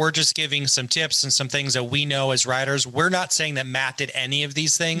wrong. We're just giving some tips and some things that we know as riders. We're not saying that Matt did any of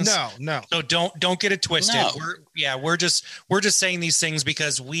these things. No. So don't get it twisted. No. We're just saying these things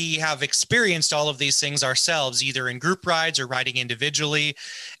because we have experienced all of these things ourselves, either in group rides or riding individually.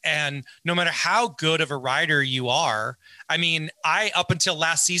 And no matter how good of a rider you are, I mean, I up until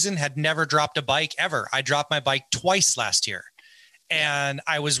last season had never dropped a bike ever. I dropped my bike twice last year. And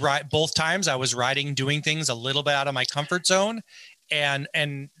I was both times I was riding, doing things a little bit out of my comfort zone. And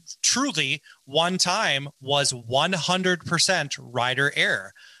truly one time was 100% rider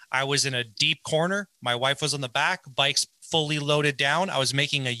error. I was in a deep corner. My wife was on the back, bike's fully loaded down. I was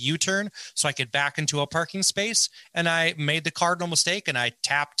making a U-turn so I could back into a parking space. And I made the cardinal mistake and I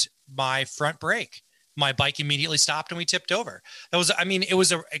tapped my front brake. My bike immediately stopped and we tipped over. It was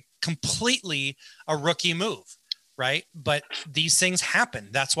a completely a rookie move. Right. But these things happen.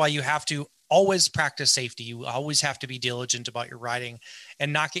 That's why you have to always practice safety. You always have to be diligent about your riding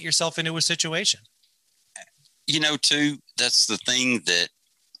and not get yourself into a situation. Too, that's the thing that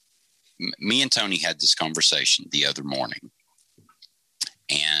me and Tony had this conversation the other morning.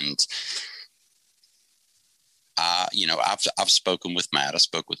 And, I've spoken with Matt. I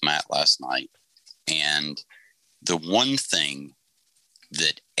spoke with Matt last night. And the one thing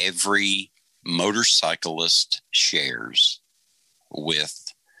that every motorcyclist shares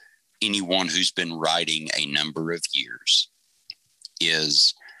with anyone who's been riding a number of years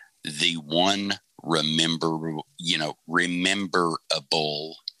is the one rememberable.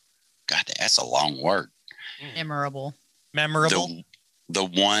 God, that's a long word. Memorable. The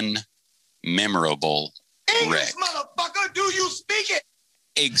one memorable wreck. Motherfucker, do you speak it?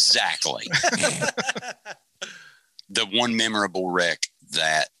 Exactly. The one memorable wreck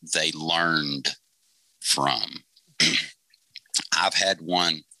that they learned from. I've had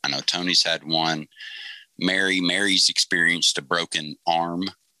one. I know Tony's had one. Mary's experienced a broken arm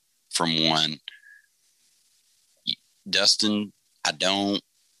from one. Dustin,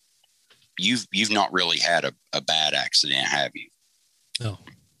 you've not really had a bad accident, have you? No.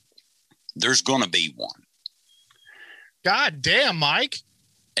 There's going to be one. God damn, Mike.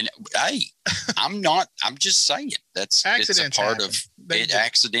 And hey, I'm just saying it's a part of it.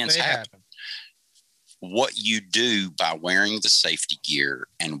 Accidents happen. What you do by wearing the safety gear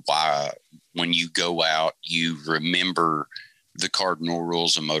and why, when you go out, you remember the cardinal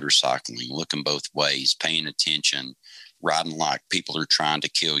rules of motorcycling, looking both ways, paying attention, riding like people are trying to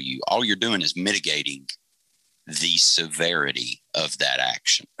kill you. All you're doing is mitigating the severity of that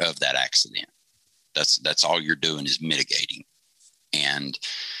accident. That's all you're doing is mitigating. And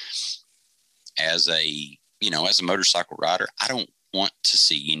as a motorcycle rider, I don't want to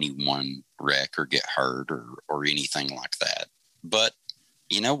see anyone wreck or get hurt or anything like that. But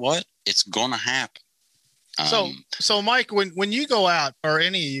you know what? It's going to happen. So Mike, when you go out, or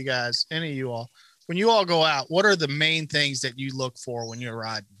any of you all, when you all go out, what are the main things that you look for when you're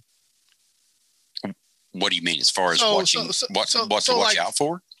riding? What do you mean as far as watching? What to watch out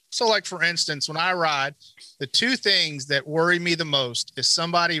for? So like, for instance, when I ride, the two things that worry me the most is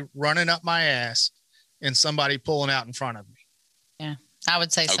somebody running up my ass and somebody pulling out in front of me. Yeah. I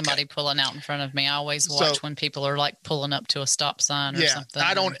would say somebody pulling out in front of me. I always watch when people are like pulling up to a stop sign or something.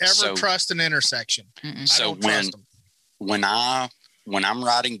 I don't ever trust an intersection. So when I'm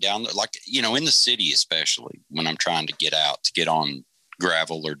riding down, like, in the city, especially when I'm trying to get out to get on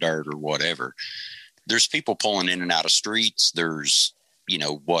gravel or dirt or whatever, there's people pulling in and out of streets. There's,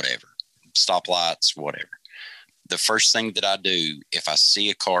 whatever, stoplights, whatever. The first thing that I do if I see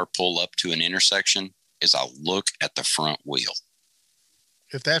a car pull up to an intersection is I look at the front wheel.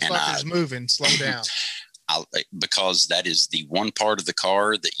 If that fucker's moving, slow down. Because that is the one part of the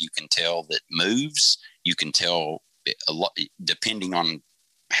car that you can tell that moves. You can tell a lot, depending on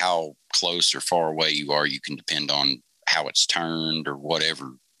how close or far away you are. You can depend on how it's turned or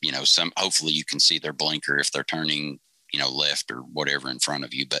whatever. Hopefully you can see their blinker if they're turning, left or whatever in front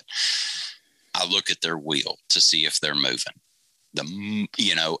of you. But I look at their wheel to see if they're moving.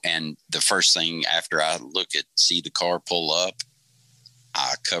 And the first thing after I see the car pull up,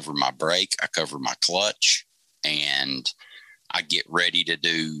 I cover my brake, I cover my clutch, and I get ready to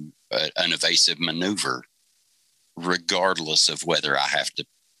do an evasive maneuver, regardless of whether I have to.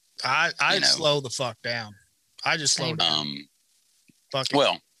 I slow the fuck down. I just slow down.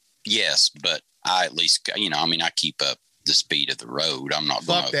 Well, yes, but I at least, I keep up the speed of the road. I'm not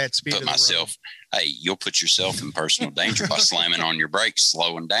going Fuck that speed to of put the myself. Hey, you'll put yourself in personal danger by slamming on your brakes,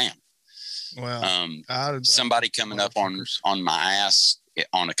 slowing down. Well, Somebody coming up on my ass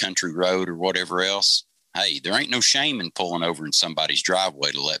on a country road or whatever else. Hey, there ain't no shame in pulling over in somebody's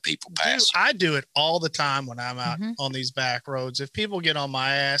driveway to let people pass. Dude, I do it all the time when I'm out on these back roads. If people get on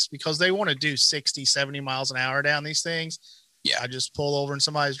my ass because they want to do 60, 70 miles an hour down these things, I just pull over in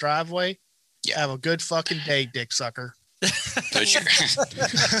somebody's driveway. Have a good fucking day, dick sucker. Put your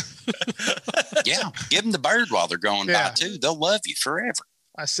give them the bird while they're going by too. They'll love you forever.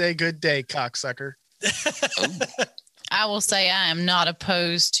 I say good day, cocksucker. I will say I am not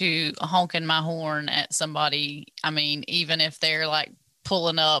opposed to honking my horn at somebody. I mean, even if they're like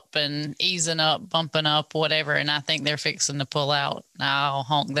pulling up and easing up, bumping up, whatever, and I think they're fixing to pull out, I'll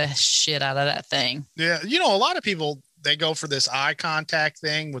honk the shit out of that thing. Yeah. You know, a lot of people, they go for this eye contact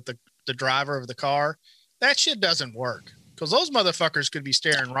thing with the driver of the car. That shit doesn't work because those motherfuckers could be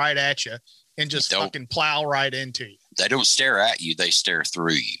staring right at you and just fucking plow right into you. They don't stare at you. They stare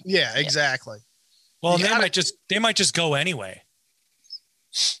through you. Yeah, exactly. Well, they might just go anyway.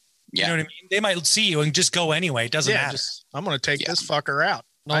 Yeah. You know what I mean? They might see you and just go anyway. It doesn't matter. I'm going to take this fucker out.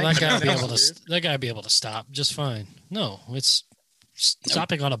 No, that guy be able to stop just fine. No, it's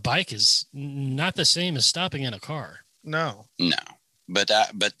stopping on a bike is not the same as stopping in a car. No. But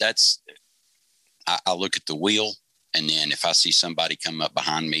that's, I look at the wheel, and then if I see somebody come up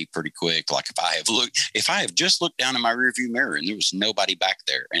behind me pretty quick, like if I have just looked down in my rearview mirror and there was nobody back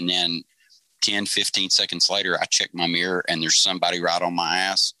there, and then 10, 15 seconds later, I check my mirror and there's somebody right on my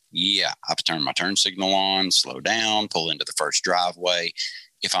ass. Yeah, I turn my turn signal on, slow down, pull into the first driveway.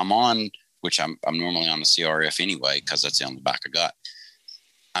 If I'm on, which I'm normally on the CRF anyway, because that's the only bike I got.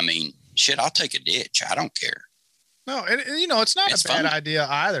 I mean, shit, I'll take a ditch. I don't care. No, and you know, it's not a bad idea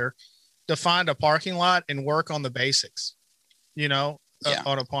either to find a parking lot and work on the basics, you know,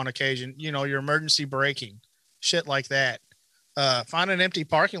 upon occasion, you know, your emergency braking, shit like that. Find an empty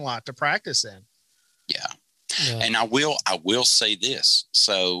parking lot to practice in. Yeah. And I will say this.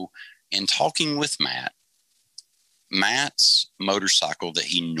 So in talking with Matt's motorcycle that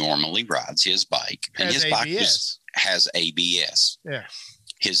he normally rides, his bike, and his bike has ABS. Yeah.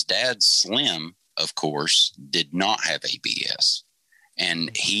 His dad's Slim, of course, did not have ABS.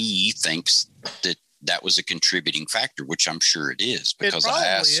 And he thinks that was a contributing factor, which I'm sure it is, because I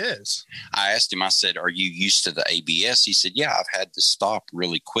asked him, I said, are you used to the ABS? He said, yeah, I've had to stop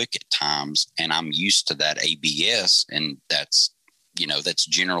really quick at times and I'm used to that ABS. And that's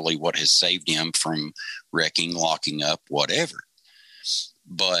generally what has saved him from wrecking, locking up, whatever.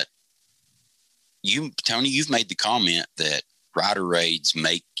 But Tony, you've made the comment that rider aids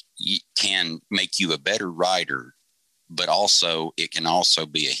can make you a better rider, but also it can also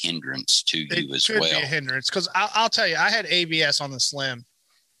be a hindrance to you as well. It could be a hindrance because I'll tell you, I had ABS on the Slim,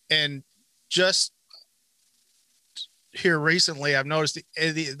 and just here recently, I've noticed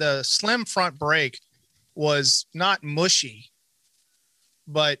the Slim front brake was not mushy,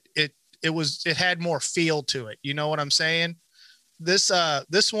 but it had more feel to it. You know what I'm saying? This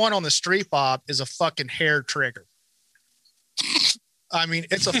one on the Street Bob is a fucking hair trigger. I mean,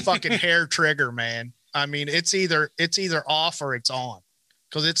 it's a fucking hair trigger, man. I mean, it's either off or it's on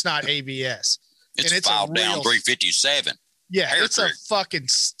because it's not ABS. It's filed down 357. Yeah, it's a fucking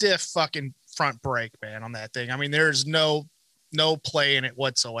stiff fucking front brake, man, on that thing. I mean, there's no play in it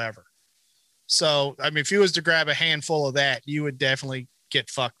whatsoever. So, I mean, if you was to grab a handful of that, you would definitely get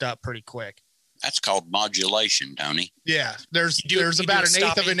fucked up pretty quick. That's called modulation, Tony. Yeah, there's about an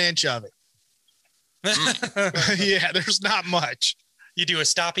eighth of an inch of it. Yeah, there's not much. You do a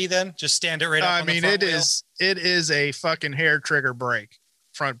stoppie then? Just stand it right up. I mean, it is a fucking hair trigger brake,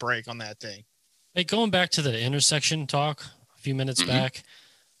 front brake on that thing. Hey, going back to the intersection talk a few minutes back,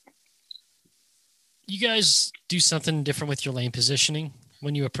 you guys do something different with your lane positioning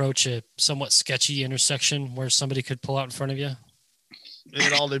when you approach a somewhat sketchy intersection where somebody could pull out in front of you?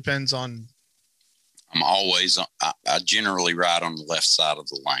 It all depends on. I generally ride on the left side of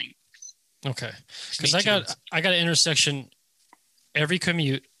the lane. Okay. Because I got an intersection. Every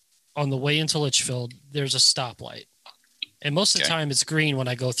commute on the way into Litchfield, there's a stoplight. And most of the time it's green when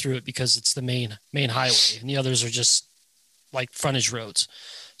I go through it because it's the main highway and the others are just like frontage roads.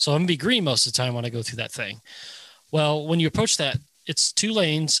 So I'm going to be green most of the time when I go through that thing. Well, when you approach that, it's 2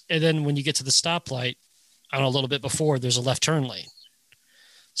 lanes. And then when you get to the stoplight, I don't know, a little bit before, there's a left turn lane.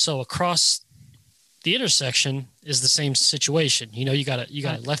 So across the intersection is the same situation. You know, you got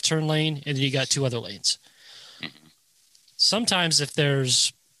a left turn lane and then you got 2 other lanes. Sometimes if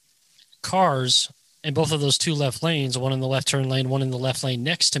there's cars in both of those 2 left lanes, one in the left turn lane, one in the left lane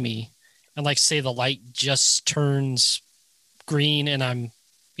next to me, and like say the light just turns green and I'm,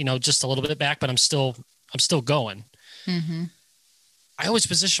 just a little bit back, but I'm still going. Mm-hmm. I always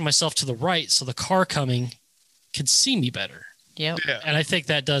position myself to the right so the car coming could see me better. Yep. Yeah. And I think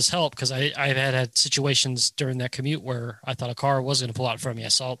that does help because I've had situations during that commute where I thought a car was going to pull out in front of me. I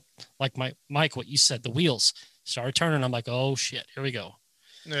saw, like Mike, what you said, the wheels started turning. I'm like, oh shit, here we go.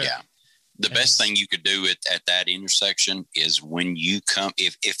 Yeah. The best thing you could do at that intersection is when you come,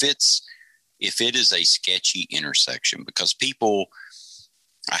 if it is a sketchy intersection, because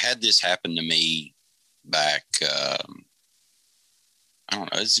I had this happen to me back, I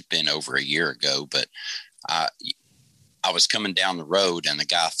don't know, it's been over a year ago, but I was coming down the road and the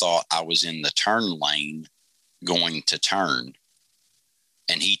guy thought I was in the turn lane going to turn,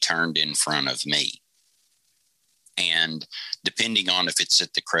 and he turned in front of me. And depending on if it's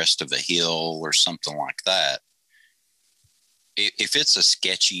at the crest of a hill or something like that, if it's a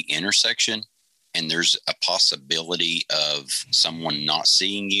sketchy intersection and there's a possibility of someone not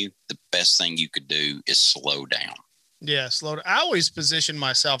seeing you, the best thing you could do is slow down. Yeah, slow down. I always position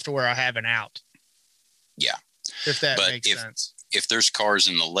myself to where I have an out. Yeah. If that makes sense. If there's cars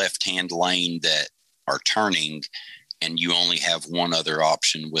in the left-hand lane that are turning and you only have one other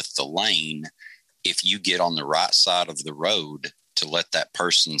option with the lane, if you get on the right side of the road to let that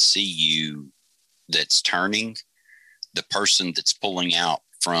person see you that's turning, the person that's pulling out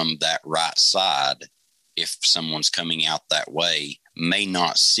from that right side, if someone's coming out that way, may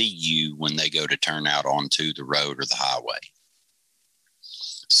not see you when they go to turn out onto the road or the highway.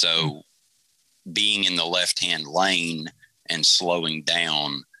 So being in the left-hand lane and slowing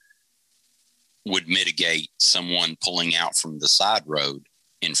down would mitigate someone pulling out from the side road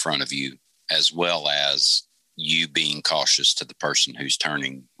in front of you, as well as you being cautious to the person who's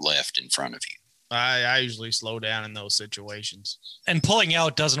turning left in front of you. I usually slow down in those situations. And pulling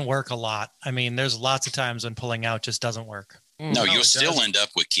out doesn't work a lot. I mean, there's lots of times when pulling out just doesn't work. No, you'll still end up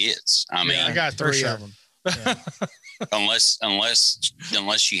with kids. I mean, I got 3 of them. Yeah. unless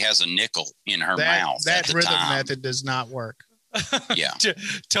she has a nickel in her mouth. That at the rhythm time. method does not work. Yeah.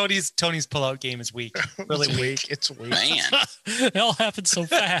 Tony's pullout game is weak. Really It's weak. It's weak. Man, It all happened so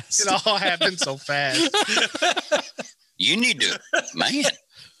fast. It all happened so fast. you need to, man.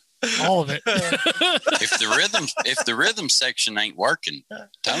 All of it. If the rhythm section ain't working,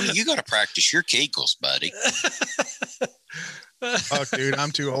 Tony, you got to practice your Kegels, buddy. Oh, dude,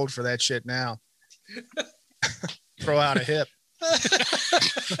 I'm too old for that shit now. Throw out a hip.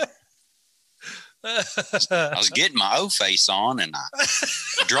 I was getting my O face on, and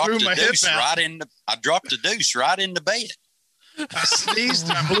I dropped Threw the my hip deuce out. I dropped the deuce right into bed. I sneezed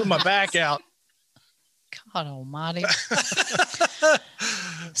and I blew my back out. God almighty.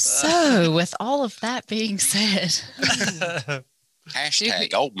 So, with all of that being said,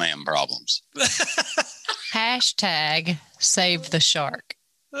 Hashtag old man problems. hashtag save the shark.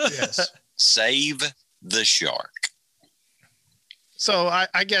 Yes. Save the shark. So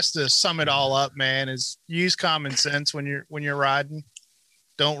I guess to sum it all up, man, is use common sense when you're riding.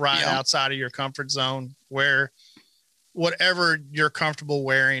 Don't ride outside of your comfort zone. Wear whatever you're comfortable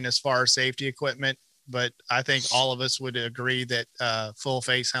wearing as far as safety equipment. But I think all of us would agree that full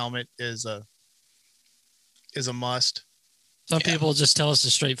face helmet is a must. Some people just tell us to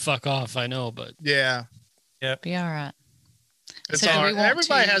straight fuck off. I know, but Yeah. Be all right. It's So do all we right. want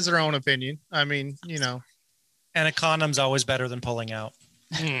Everybody to- has their own opinion. I mean, And a condom's always better than pulling out.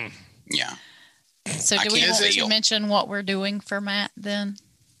 Yeah. So, I do we can't want to feel. mention what we're doing for Matt then?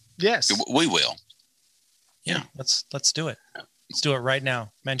 yes. We will. Yeah, let's do it. Let's do it right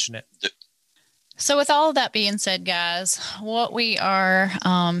now. Mention it. So, with all of that being said, guys, what we are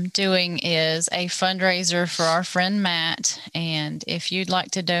doing is a fundraiser for our friend Matt. And if you'd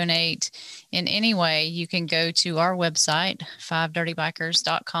like to donate in any way, you can go to our website,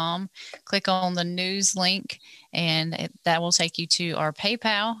 5dirtybikers.com, click on the news link, and that will take you to our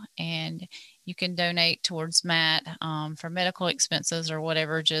PayPal. And you can donate towards Matt for medical expenses or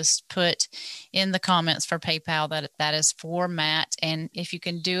whatever. Just put in the comments for PayPal that is for Matt. And if you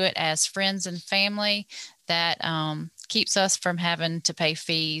can do it as friends and family, that keeps us from having to pay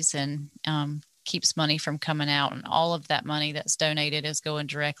fees and keeps money from coming out. And all of that money that's donated is going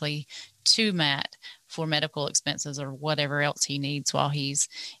directly to Matt for medical expenses or whatever else he needs while he's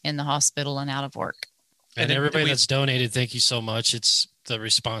in the hospital and out of work. and everybody that's donated, thank you so much. The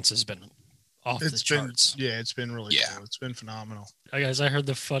response has been off the charts. It's been really cool. It's been phenomenal. Guys, I heard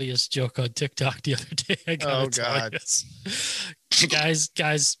the funniest joke on TikTok the other day. I gotta tell you this.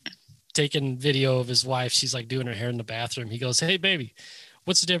 guys taking video of his wife. She's like doing her hair in the bathroom. He goes, "Hey baby,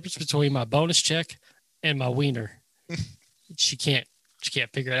 what's the difference between my bonus check and my wiener?" She can't but you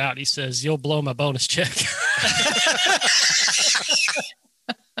can't figure it out. He says, "You'll blow my bonus check."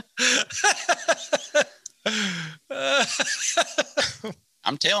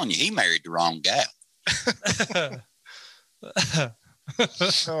 I'm telling you, he married the wrong gal.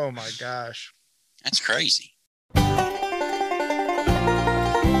 Oh my gosh. That's crazy. And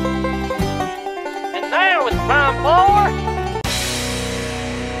now it's time for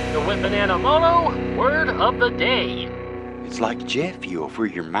the With Banana Mono Word of the Day. It's like jet fuel for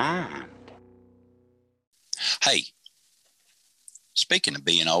your mind. Hey, speaking of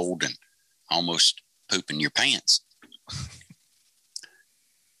being old and almost pooping your pants,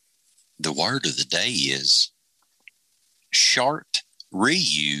 the word of the day is short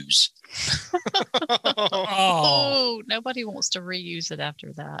reuse. Oh, nobody wants to reuse it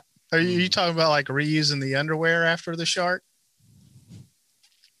after that. Are you talking about like reusing the underwear after the shark?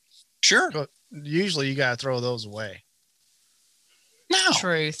 Sure. But usually you got to throw those away. No.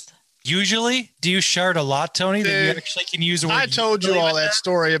 Truth. Usually, do you shart a lot, Tony, that you Dude, actually can use? I told you all that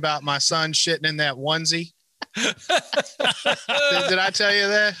story about my son shitting in that onesie. Did I tell you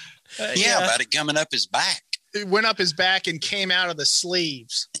that? Yeah, about it coming up his back. It went up his back and came out of the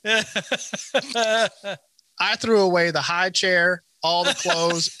sleeves. I threw away the high chair, all the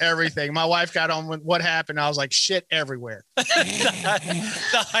clothes, everything. My wife got on with what happened. I was like, shit everywhere.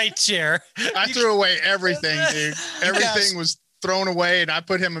 The high chair. I threw away everything, dude. Everything was thrown away, and I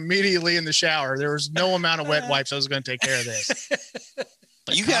put him immediately in the shower. There was no amount of wet wipes. I was going to take care of this.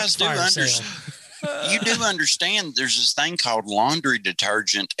 You guys do understand. You do understand there's this thing called laundry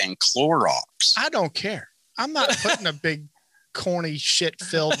detergent and Clorox. I don't care. I'm not putting a big corny shit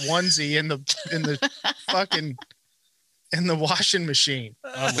filled onesie in the fucking in the washing machine.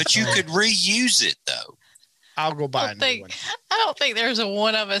 But you could reuse it though. I'll go buy a new one. I don't think there's a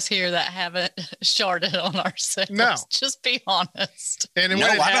one of us here that haven't sharded on ourselves. No. Just be honest. And then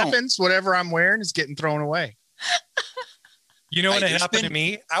when it happens, whatever I'm wearing is getting thrown away. You know when it happened to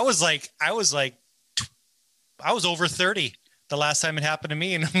me? I was over 30 the last time it happened to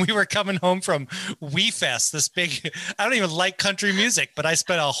me. And we were coming home from Wee Fest, this big, I don't even like country music, but I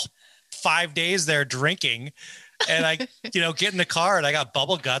spent 5 days there drinking. And I, get in the car and I got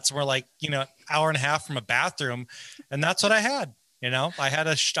bubble guts. And we're like, hour and a half from a bathroom. And that's what I had. I had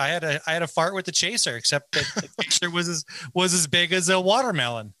a fart with the chaser, except that the chaser was as big as a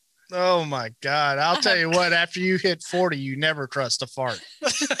watermelon. Oh my God. I'll tell you what, after you hit 40, you never trust a fart.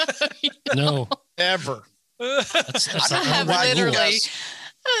 No. Ever.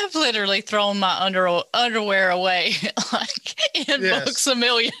 I've literally thrown my underwear away like in books a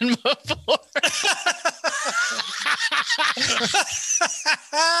million before.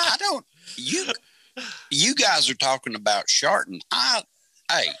 I don't. You guys are talking about sharting. I'll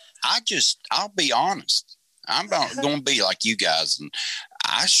be honest. I'm not going to be like you guys, and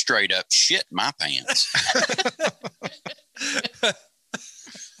I straight up shit my pants.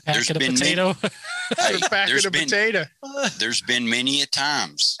 Packet of potato. There's been many a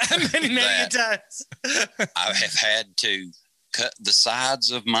times. many times. I have had to cut the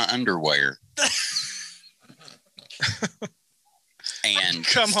sides of my underwear and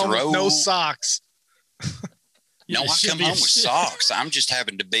come home with no socks. No, I come home with socks. I'm just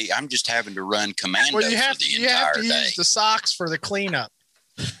having to run commando for the entire day. You have to use the socks for the cleanup.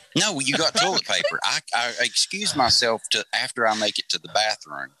 No, you got toilet paper. I excuse myself after I make it to the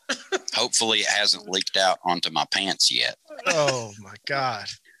bathroom. Hopefully it hasn't leaked out onto my pants yet. Oh my God.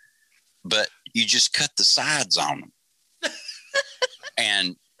 But you just cut the sides on them.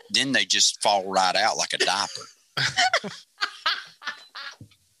 And then they just fall right out like a diaper.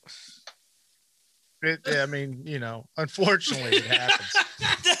 Unfortunately it happens.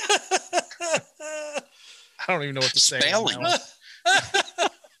 I don't even know what to say.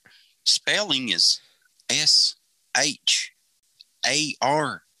 Spelling is SHART-ROOS.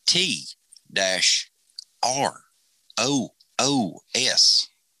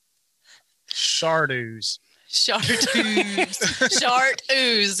 Chardoos. Shart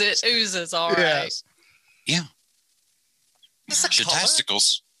ooze. It oozes. All right. Yeah.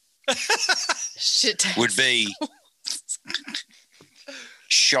 Shitasticles would be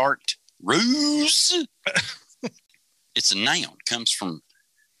shart ruse. It's a noun. Comes from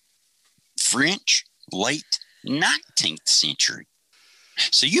French, late 19th century.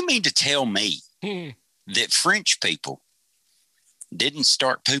 So you mean to tell me that French people didn't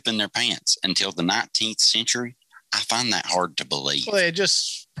start pooping their pants until the 19th century? I find that hard to believe. Well, they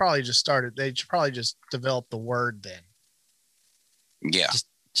probably just developed the word then. Yeah.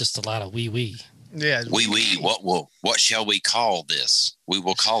 Just a lot of wee. Yeah. Wee. What shall we call this? We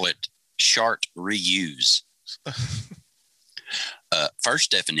will call it shart reuse.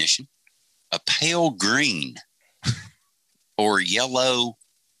 First definition, a pale green or yellow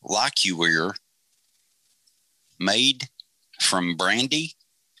liqueur made from brandy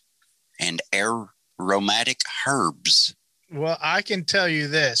and aromatic herbs. Well, I can tell you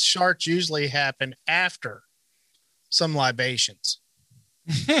this: sharks usually happen after some libations,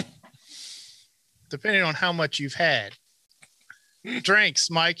 depending on how much you've had.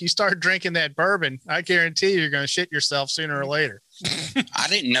 Drinks, Mike. You start drinking that bourbon, I guarantee you're going to shit yourself sooner or later. I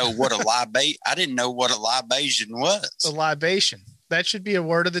didn't know what a libation was. A libation. That should be a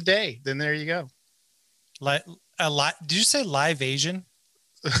word of the day. Then there you go. Did you say live Asian?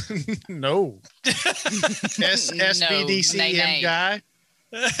 No. SBDCM guy.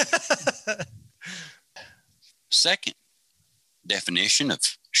 Second definition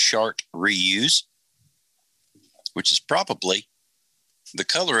of shark reuse, which is probably the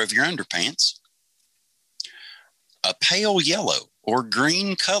color of your underpants. A pale yellow or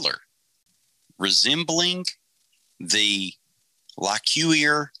green color resembling the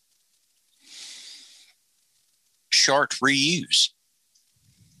liqueur shark reuse.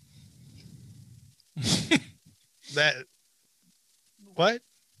 That what?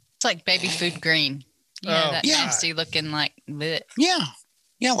 It's like baby food green. You know, that nasty looking like bleh.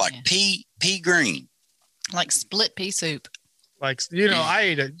 Yeah, like pea green. Like split pea soup. Like, you know, I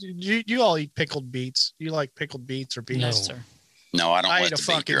ate it. You all eat pickled beets. You like pickled beets or beets? No, sir. No, I don't. I ate a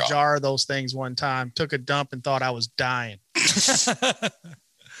fucking jar of those things one time. Took a dump and thought I was dying.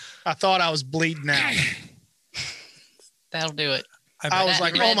 I thought I was bleeding out. That'll do it. I was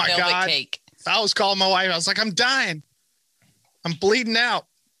like, oh my God. Cake. I was calling my wife. I was like, I'm dying. I'm bleeding out.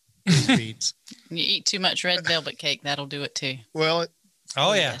 Beets. You eat too much red velvet cake, that'll do it too. Well,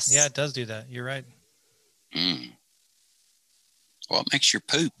 yes. Yeah, it does do that. You're right. Well, it makes your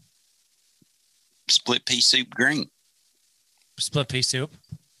poop split pea soup green. Split pea soup?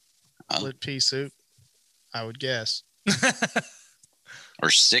 Split pea soup, I would guess. Or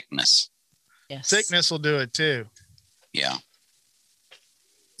sickness. Yes. Sickness will do it too. Yeah.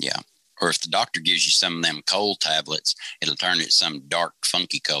 Yeah. Or if the doctor gives you some of them cold tablets, it'll turn it some dark,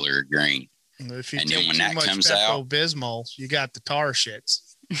 funky color of green. If you and take then when too that much comes out, Pepto-Bismol, you got the tar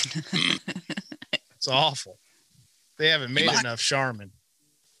shits. It's awful. They haven't made enough Charmin.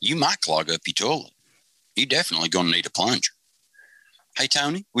 You might clog up your toilet. You're definitely going to need a plunger. Hey,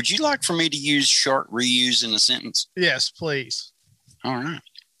 Tony, would you like for me to use shark reuse in a sentence? Yes, please. All right.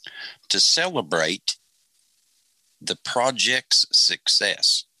 To celebrate the project's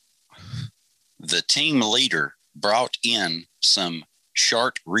success, the team leader brought in some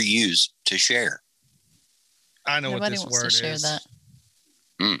shark reuse to share. I know Nobody what this wants word to share is. That.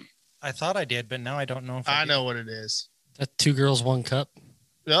 I thought I did, but now I don't know if I know what it is. That 2 girls, 1 cup.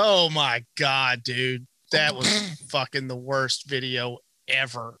 Oh my God, dude. That was fucking the worst video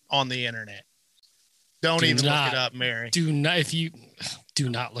ever on the internet. Don't even look it up, Mary. Do not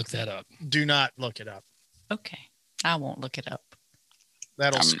look that up. Do not look it up. Okay. I won't look it up.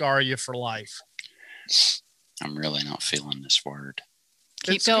 That'll scar you for life. I'm really not feeling this word.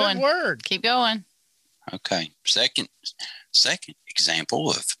 Keep going. A good word. Keep going. Okay. Second example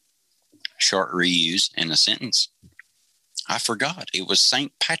of short reuse in a sentence. I forgot it was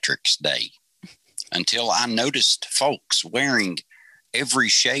St. Patrick's Day until I noticed folks wearing every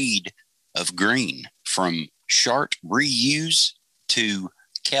shade of green from short reuse to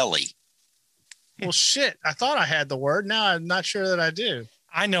Kelly. Well, shit. I thought I had the word. Now I'm not sure that I do.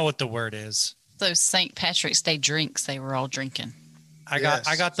 I know what the word is. Those St. Patrick's Day drinks they were all drinking. I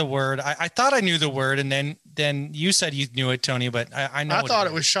got the word. I thought I knew the word, and then you said you knew it, Tony. But I know. I thought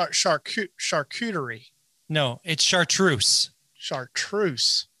it was charcuterie. No, it's chartreuse.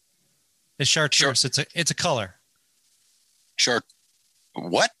 Chartreuse. It's chartreuse. It's a color.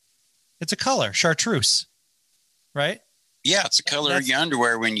 What? It's a color. Chartreuse. Right? Yeah, it's the color of your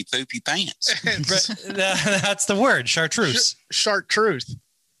underwear when you poop your pants. That's the word. Chartreuse. Chartreuse.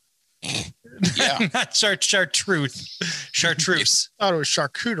 Yeah. Not chartreuse. Chartreuse. I thought it was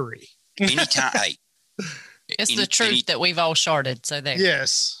charcuterie. Anytime. Hey, it's the truth that we've all sharded. So there.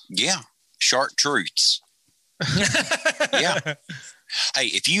 Yes. Yeah. Chartreuse. Yeah. Hey,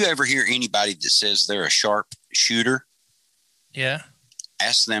 if you ever hear anybody that says they're a sharp shooter, yeah,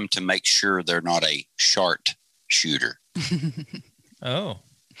 ask them to make sure they're not a shart shooter. Oh.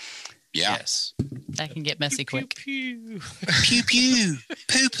 Yeah. Yes. That can get messy quick. Pew, pew, pew,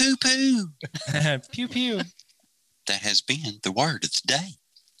 poo, poo, poo. Pew, pew. That has been the word of the day.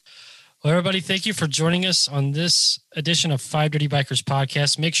 Well, everybody, thank you for joining us on this edition of Five Dirty Bikers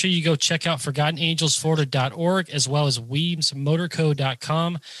podcast. Make sure you go check out ForgottenAngelsFlorida.org as well as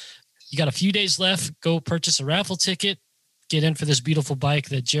WeemsMotorco.com. You got a few days left. Go purchase a raffle ticket. get in for this beautiful bike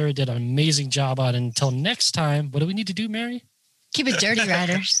that Jared did an amazing job on. And until next time, what do we need to do, Mary? Keep it dirty,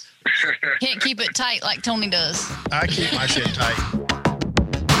 riders. Can't keep it tight like Tony does. I keep my shit tight.